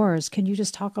old wars. Can you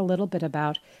just talk a little bit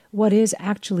about what is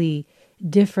actually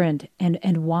different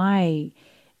and why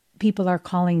people are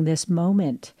calling this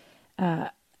moment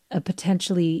a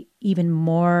potentially even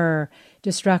more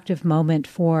destructive moment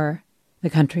for the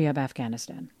country of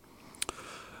Afghanistan?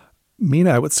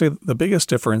 Mina, I would say the biggest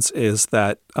difference is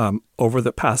that over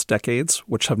the past decades,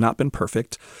 which have not been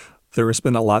perfect, there has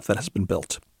been a lot that has been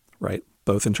built, right?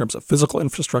 Both in terms of physical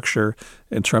infrastructure,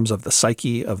 in terms of the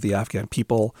psyche of the Afghan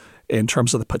people, in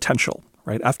terms of the potential,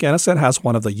 right? Afghanistan has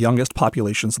one of the youngest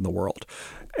populations in the world.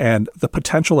 And the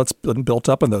potential that's been built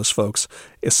up in those folks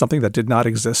is something that did not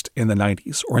exist in the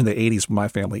 90s or in the 80s when my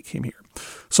family came here.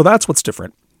 So that's what's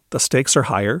different. The stakes are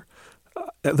higher.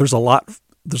 There's a lot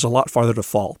farther to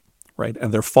fall, right?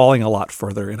 And they're falling a lot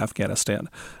further in Afghanistan.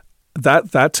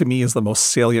 That to me is the most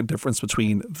salient difference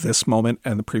between this moment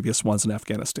and the previous ones in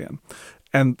Afghanistan.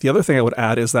 And the other thing I would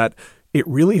add is that it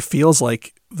really feels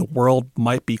like the world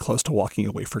might be close to walking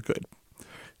away for good.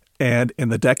 And in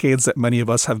the decades that many of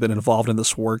us have been involved in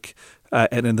this work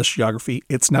and in this geography,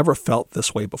 it's never felt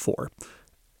this way before.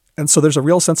 And so there's a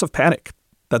real sense of panic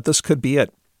that this could be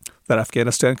it, that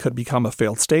Afghanistan could become a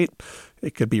failed state.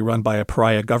 It could be run by a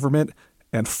pariah government,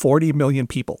 and 40 million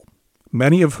people,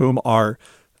 many of whom are,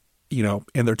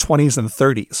 in their 20s and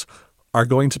 30s, are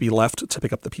going to be left to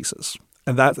pick up the pieces.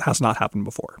 And that has not happened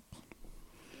before.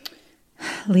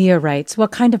 Leah writes,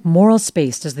 what kind of moral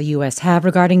space does the U.S. have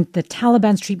regarding the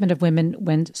Taliban's treatment of women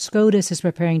when SCOTUS is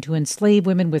preparing to enslave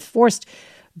women with forced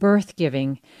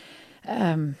birth-giving?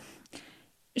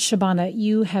 Shabana,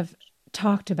 you have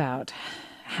talked about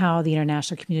how the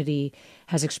international community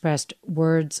has expressed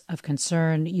words of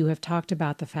concern. You have talked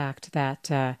about the fact that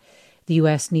the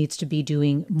U.S. needs to be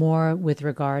doing more with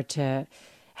regard to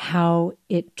how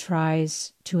it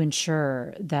tries to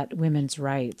ensure that women's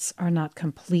rights are not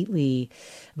completely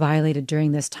violated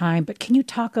during this time. But can you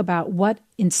talk about what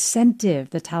incentive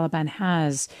the Taliban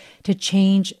has to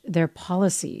change their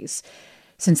policies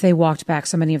since they walked back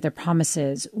so many of their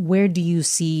promises? Where do you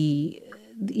see,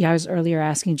 I was earlier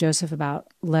asking Joseph about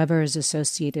levers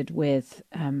associated with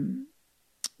the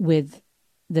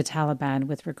Taliban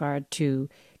with regard to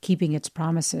keeping its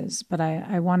promises. But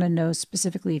I want to know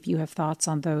specifically if you have thoughts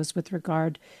on those with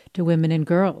regard to women and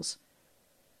girls.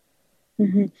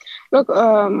 Mm-hmm. Look,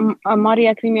 Mari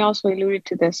Akrimi also alluded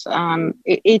to this.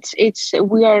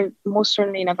 We are most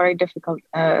certainly in a very difficult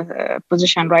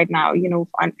position right now.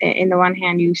 In the one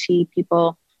hand, you see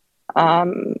people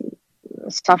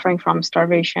suffering from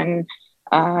starvation.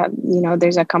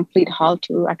 There's a complete halt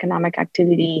to economic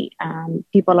activity.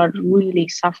 People are really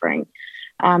suffering.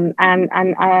 And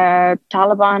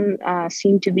Taliban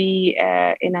seem to be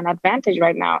in an advantage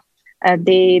right now.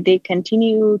 They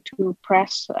continue to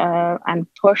press and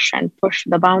push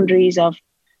the boundaries of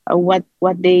what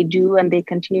they do, and they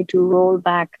continue to roll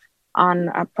back on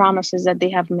promises that they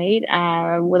have made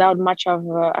without much of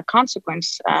a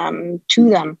consequence to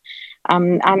them.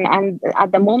 And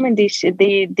at the moment, they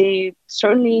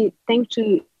certainly think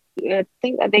that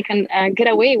they can get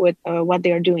away with what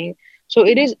they are doing. So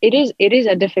it is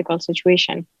a difficult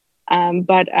situation.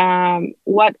 But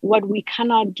what we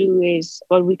cannot do is,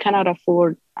 what we cannot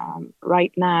afford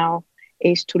right now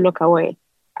is to look away.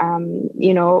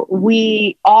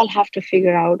 We all have to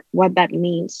figure out what that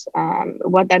means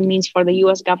for the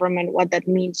U.S. government, what that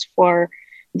means for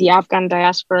the Afghan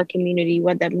diaspora community,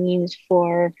 what that means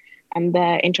for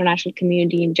the international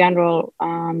community in general,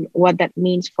 what that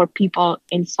means for people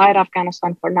inside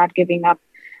Afghanistan for not giving up.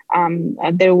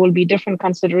 There will be different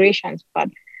considerations, but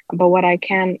what I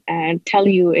can tell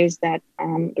you is that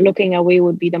looking away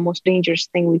would be the most dangerous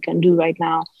thing we can do right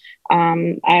now.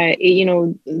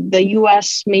 The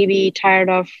U.S. may be tired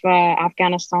of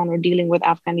Afghanistan or dealing with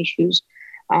Afghan issues,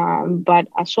 but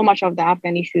so much of the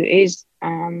Afghan issue is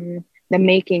the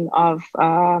making of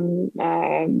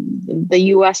the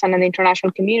U.S. and the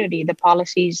international community, the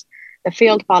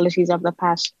failed policies of the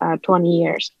past 20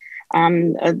 years.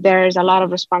 There is a lot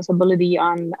of responsibility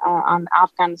on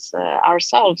Afghans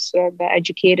ourselves, the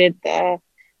educated,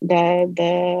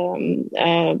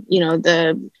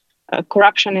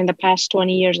 corruption in the past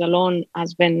 20 years alone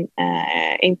has been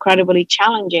incredibly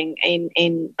challenging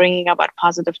in bringing about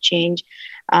positive change.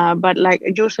 But like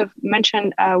Joseph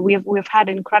mentioned, we've had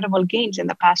incredible gains in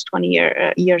the past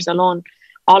 20 years alone,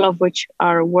 all of which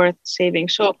are worth saving.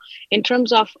 So in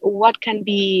terms of what can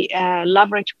be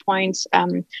leverage points,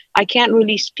 I can't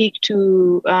really speak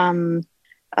to some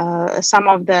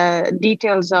of the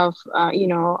details of,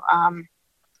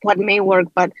 what may work,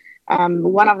 but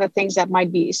one of the things that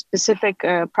might be a specific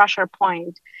pressure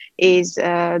point is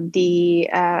the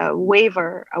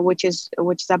waiver, which is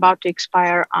about to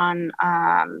expire on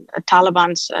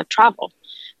Taliban's travel.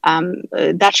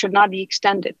 That should not be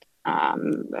extended.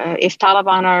 If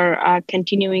Taliban are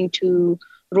continuing to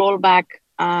roll back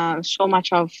so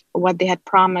much of what they had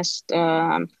promised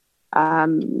the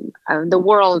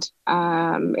world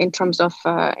in terms of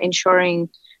ensuring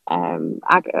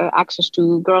access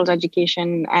to girls'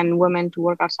 education and women to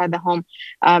work outside the home,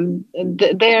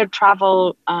 their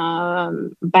travel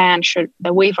ban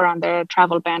the waiver on their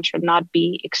travel ban should not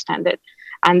be extended.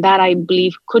 And that, I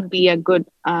believe, could be a good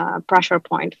pressure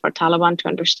point for Taliban to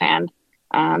understand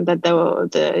that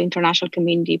the international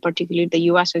community, particularly the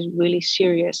U.S., is really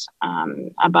serious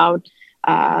about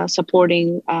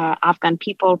supporting Afghan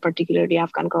people, particularly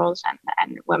Afghan girls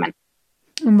and women.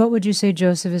 And what would you say,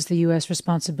 Joseph, is the U.S.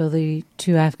 responsibility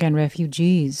to Afghan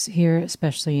refugees here,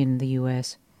 especially in the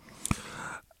U.S.?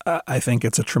 I think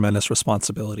it's a tremendous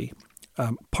responsibility,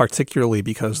 particularly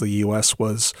because the U.S.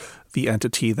 was the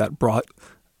entity that brought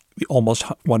the almost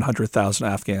 100,000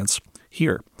 Afghans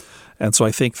here. And so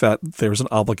I think that there's an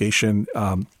obligation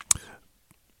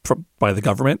by the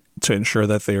government to ensure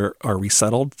that they are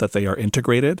resettled, that they are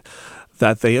integrated,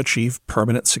 that they achieve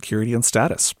permanent security and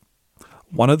status.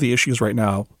 One of the issues right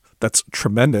now that's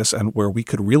tremendous and where we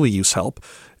could really use help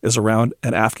is around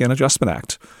an Afghan Adjustment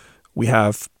Act. We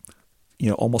have,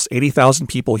 almost 80,000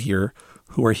 people here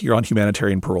who are here on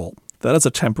humanitarian parole. That is a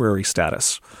temporary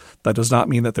status. That does not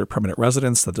mean that they're permanent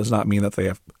residents. That does not mean that they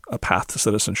have a path to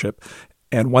citizenship.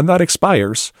 And when that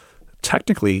expires,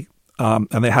 technically,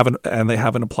 and they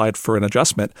haven't applied for an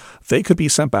adjustment, they could be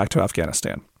sent back to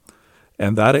Afghanistan.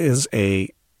 And that is a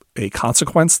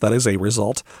consequence, that is a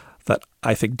result that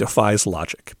I think defies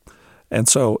logic. And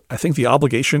so I think the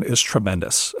obligation is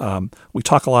tremendous. We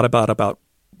talk a lot about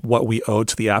what we owe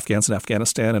to the Afghans in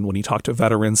Afghanistan. And when you talk to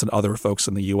veterans and other folks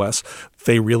in the U.S.,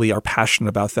 they really are passionate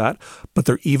about that. But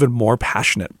they're even more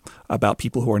passionate about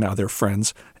people who are now their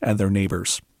friends and their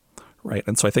neighbors. Right.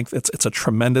 And so I think it's a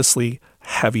tremendously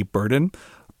heavy burden,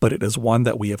 but it is one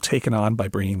that we have taken on by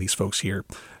bringing these folks here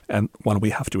and one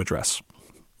we have to address.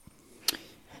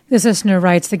 This listener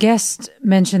writes, the guest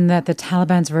mentioned that the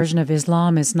Taliban's version of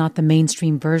Islam is not the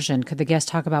mainstream version. Could the guest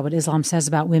talk about what Islam says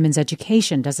about women's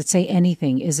education? Does it say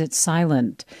anything? Is it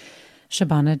silent?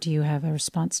 Shabana, do you have a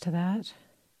response to that?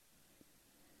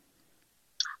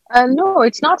 No,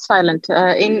 it's not silent.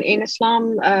 In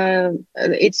Islam,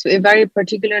 it's very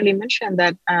particularly mentioned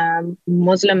that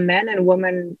Muslim men and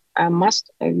women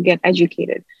must get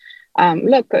educated.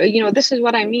 Look, this is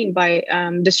what I mean by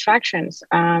distractions.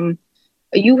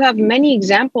 You have many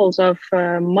examples of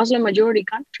Muslim majority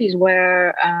countries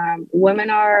where women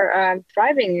are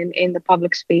thriving in the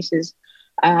public spaces.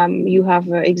 You have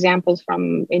examples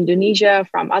from Indonesia,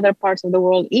 from other parts of the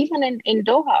world, even in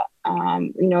Doha,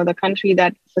 the country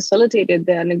that facilitated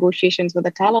the negotiations with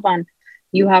the Taliban.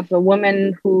 You have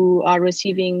women who are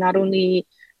receiving not only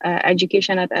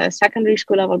education at a secondary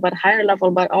school level, but higher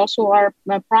level, but also are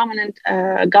prominent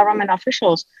government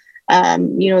officials.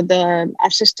 The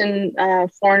assistant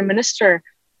foreign minister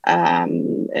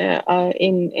in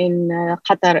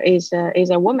Qatar is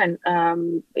a woman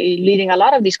leading a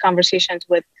lot of these conversations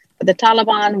with the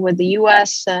Taliban, with the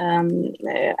U.S. And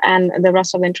the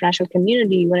rest of the international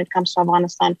community when it comes to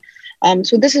Afghanistan.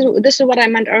 So this is what I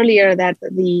meant earlier, that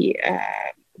the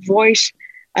voice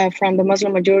from the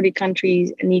Muslim majority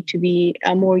countries need to be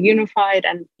more unified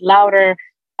and louder.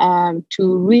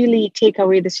 To really take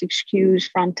away this excuse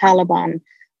from Taliban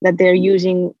that they're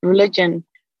using religion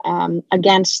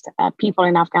against people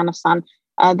in Afghanistan.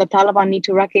 The Taliban need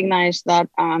to recognize that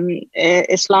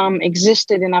Islam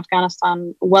existed in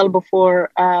Afghanistan well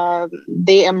before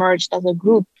they emerged as a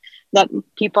group, that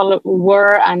people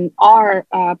were and are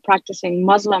practicing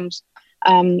Muslims,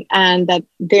 and that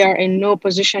they are in no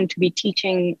position to be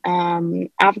teaching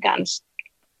Afghans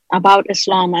about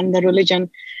Islam and the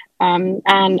religion.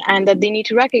 And that they need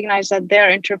to recognize that their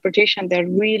interpretation, their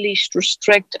really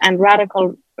strict and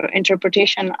radical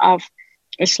interpretation of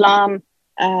Islam,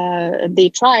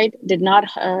 they tried, did not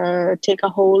take a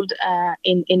hold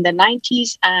in the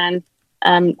 90s. And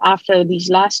after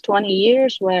these last 20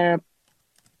 years, where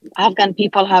Afghan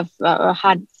people have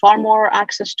had far more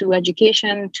access to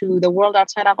education, to the world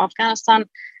outside of Afghanistan,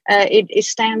 it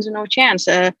stands no chance.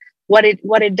 What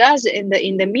it does in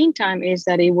the meantime is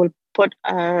that it will put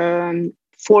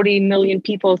 40 million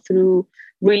people through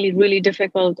really, really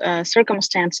difficult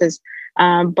circumstances.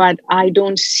 But I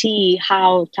don't see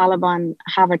how Taliban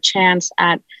have a chance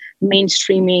at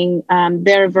mainstreaming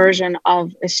their version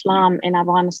of Islam in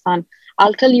Afghanistan.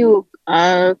 I'll tell you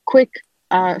a quick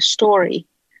story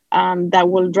that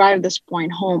will drive this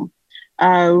point home.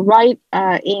 Right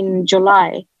in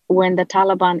July, when the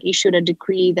Taliban issued a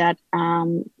decree that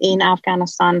in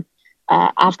Afghanistan,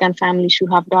 Afghan families who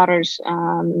have daughters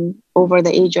over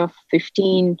the age of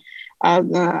 15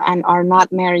 and are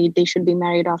not married, they should be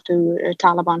married off to a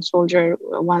Taliban soldier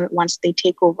once they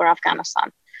take over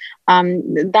Afghanistan.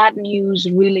 That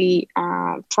news really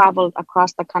traveled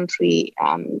across the country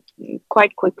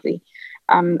quite quickly.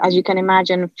 As you can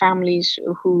imagine, families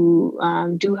who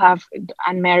do have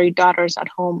unmarried daughters at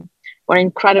home were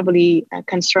incredibly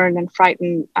concerned and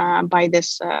frightened by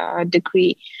this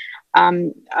decree.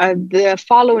 The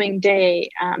following day,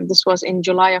 this was in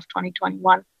July of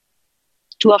 2021,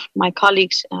 two of my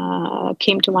colleagues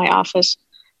came to my office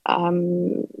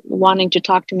wanting to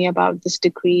talk to me about this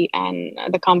decree and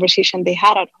the conversation they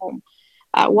had at home.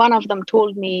 One of them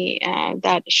told me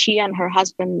that she and her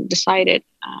husband decided,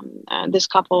 this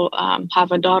couple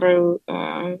have a daughter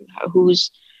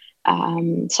who's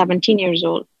 17 years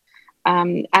old.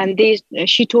 And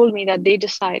she told me that they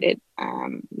decided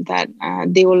that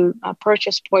they will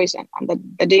purchase poison, and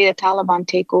the day the Taliban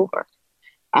take over,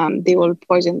 they will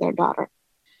poison their daughter.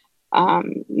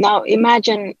 Now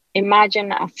imagine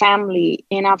a family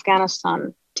in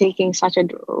Afghanistan taking such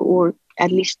or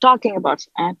at least talking about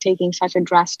taking such a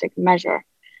drastic measure.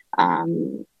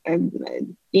 In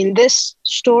this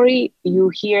story, you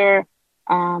hear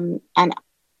an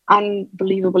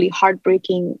unbelievably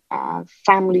heartbreaking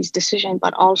family's decision,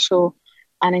 but also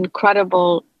an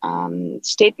incredible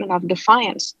statement of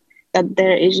defiance that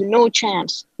there is no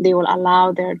chance they will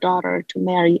allow their daughter to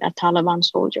marry a Taliban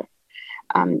soldier.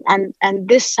 And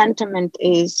this sentiment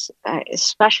is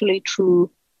especially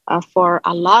true for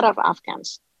a lot of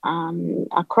Afghans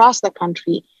across the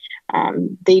country.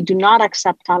 They do not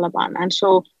accept Taliban. And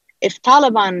so if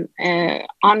Taliban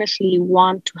honestly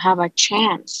want to have a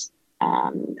chance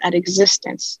at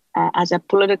existence as a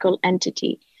political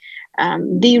entity,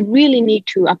 they really need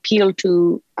to appeal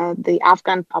to the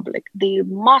Afghan public. They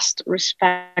must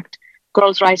respect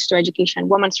girls' rights to education,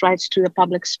 women's rights to the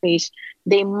public space.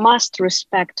 They must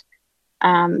respect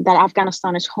that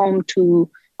Afghanistan is home to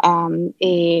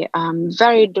a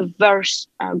very diverse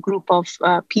group of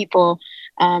people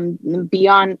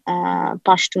beyond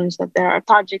Pashtuns, that there are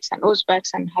Tajiks and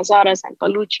Uzbeks and Hazaras and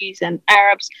Baluchis and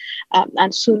Arabs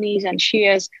and Sunnis and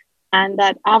Shias, and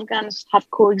that Afghans have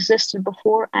coexisted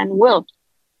before and will.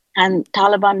 And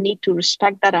Taliban need to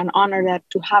respect that and honor that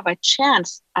to have a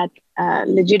chance at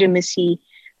legitimacy.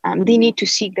 They need to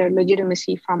seek their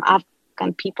legitimacy from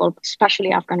Afghan people,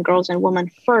 especially Afghan girls and women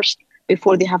first,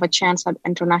 before they have a chance at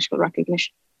international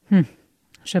recognition.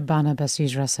 Shabana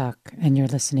Basij-Rasak, and you're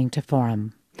listening to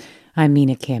Forum. I'm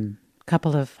Mina Kim.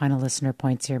 Couple of final listener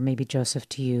points here, maybe Joseph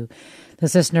to you.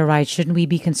 This listener writes, shouldn't we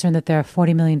be concerned that there are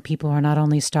 40 million people who are not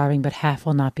only starving, but half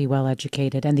will not be well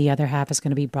educated, and the other half is going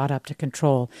to be brought up to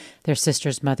control their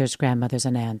sisters, mothers, grandmothers,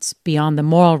 and aunts? Beyond the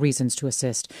moral reasons to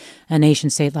assist, a nation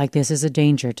state like this is a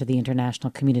danger to the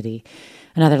international community.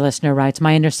 Another listener writes,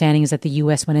 my understanding is that the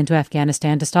U.S. went into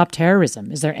Afghanistan to stop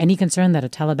terrorism. Is there any concern that a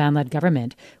Taliban-led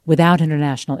government, without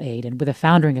international aid and with a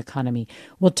foundering economy,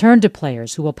 will turn to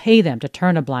players who will pay them to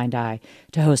turn a blind eye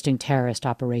to hosting terrorist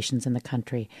operations in the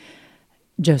country?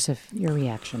 Joseph, your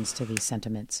reactions to these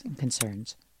sentiments and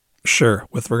concerns? Sure.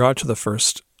 With regard to the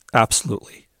first,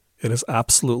 absolutely. It is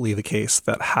absolutely the case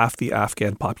that half the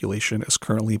Afghan population is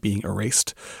currently being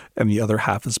erased and the other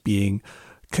half is being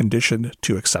conditioned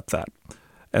to accept that.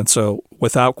 And so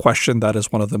without question, that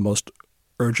is one of the most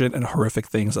urgent and horrific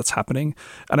things that's happening.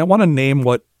 And I want to name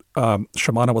what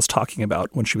Shabana was talking about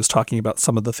when she was talking about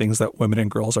some of the things that women and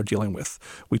girls are dealing with.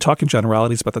 We talk in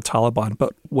generalities about the Taliban,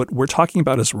 but what we're talking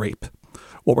about is rape.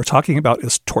 What we're talking about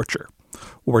is torture.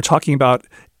 What we're talking about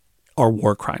are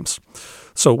war crimes.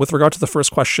 So with regard to the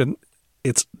first question,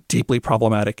 it's deeply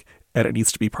problematic and it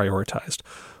needs to be prioritized.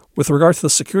 With regard to the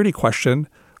security question,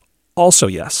 also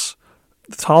yes.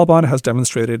 The Taliban has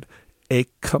demonstrated a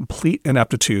complete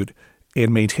ineptitude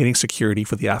in maintaining security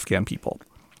for the Afghan people.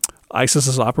 ISIS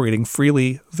is operating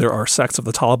freely. There are sects of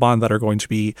the Taliban that are going to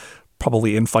be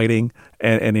probably infighting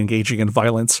and engaging in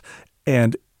violence.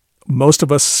 And most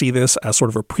of us see this as sort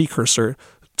of a precursor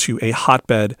to a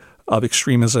hotbed of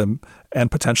extremism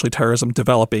and potentially terrorism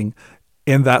developing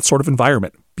in that sort of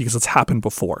environment because it's happened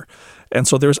before. And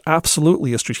so there's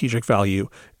absolutely a strategic value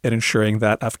in ensuring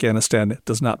that Afghanistan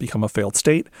does not become a failed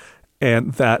state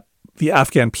and that the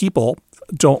Afghan people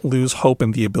don't lose hope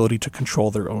in the ability to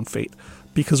control their own fate.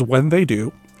 Because when they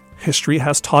do, history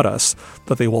has taught us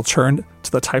that they will turn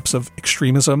to the types of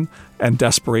extremism and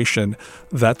desperation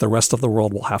that the rest of the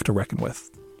world will have to reckon with.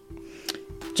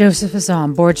 Joseph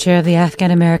Azzam, board chair of the Afghan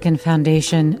American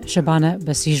Foundation, Shabana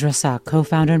Basij-Rasak,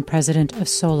 co-founder and president of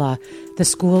SOLA, the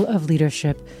School of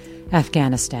Leadership,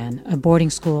 Afghanistan, a boarding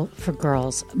school for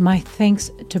girls. My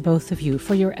thanks to both of you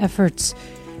for your efforts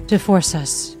to force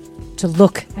us to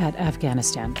look at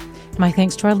Afghanistan. My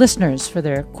thanks to our listeners for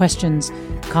their questions,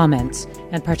 comments,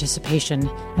 and participation.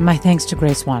 And my thanks to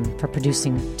Grace Wan for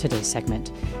producing today's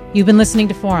segment. You've been listening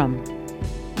to Forum.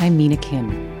 I'm Mina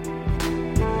Kim.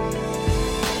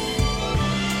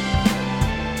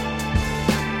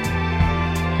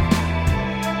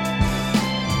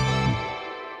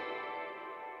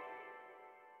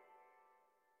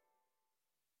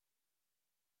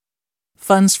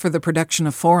 Funds for the production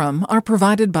of Forum are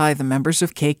provided by the members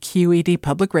of KQED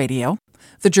Public Radio,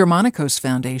 the Germanicos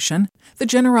Foundation, the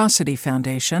Generosity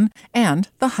Foundation, and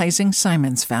the Heising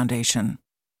Simons Foundation.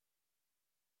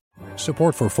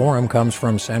 Support for Forum comes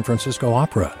from San Francisco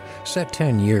Opera. Set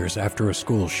 10 years after a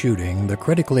school shooting, the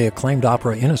critically acclaimed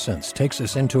opera Innocence takes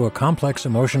us into a complex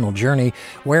emotional journey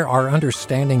where our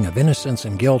understanding of innocence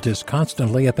and guilt is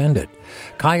constantly upended.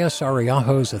 Kaya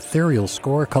Sariaho's ethereal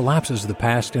score collapses the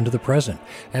past into the present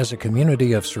as a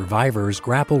community of survivors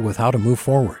grapple with how to move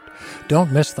forward.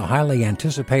 Don't miss the highly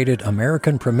anticipated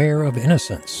American premiere of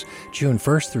Innocence, June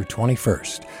 1st through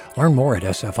 21st. Learn more at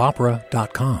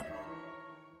sfopera.com.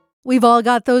 We've all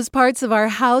got those parts of our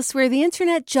house where the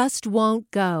internet just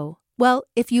won't go. Well,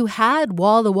 if you had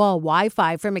wall-to-wall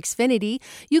Wi-Fi from Xfinity,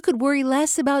 you could worry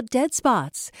less about dead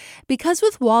spots. Because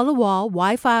with wall-to-wall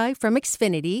Wi-Fi from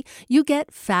Xfinity, you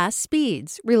get fast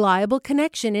speeds, reliable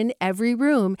connection in every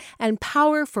room, and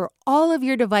power for all of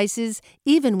your devices,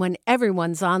 even when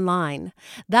everyone's online.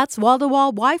 That's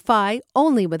wall-to-wall Wi-Fi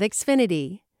only with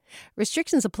Xfinity.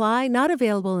 Restrictions apply, not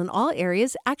available in all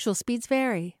areas. Actual speeds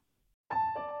vary.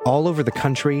 All over the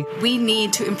country, we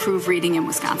need to improve reading in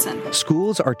Wisconsin.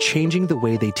 Schools are changing the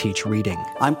way they teach reading.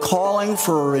 I'm calling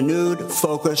for a renewed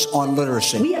focus on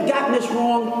literacy. We have gotten this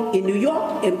wrong in New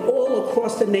York and all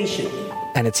across the nation.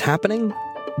 And it's happening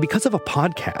because of a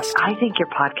podcast. I think your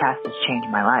podcast has changed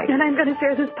my life. And I'm going to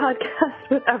share this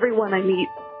podcast with everyone I meet.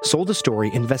 Sold a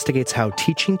Story investigates how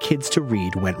teaching kids to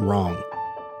read went wrong.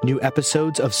 New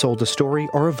episodes of Sold a Story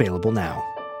are available now.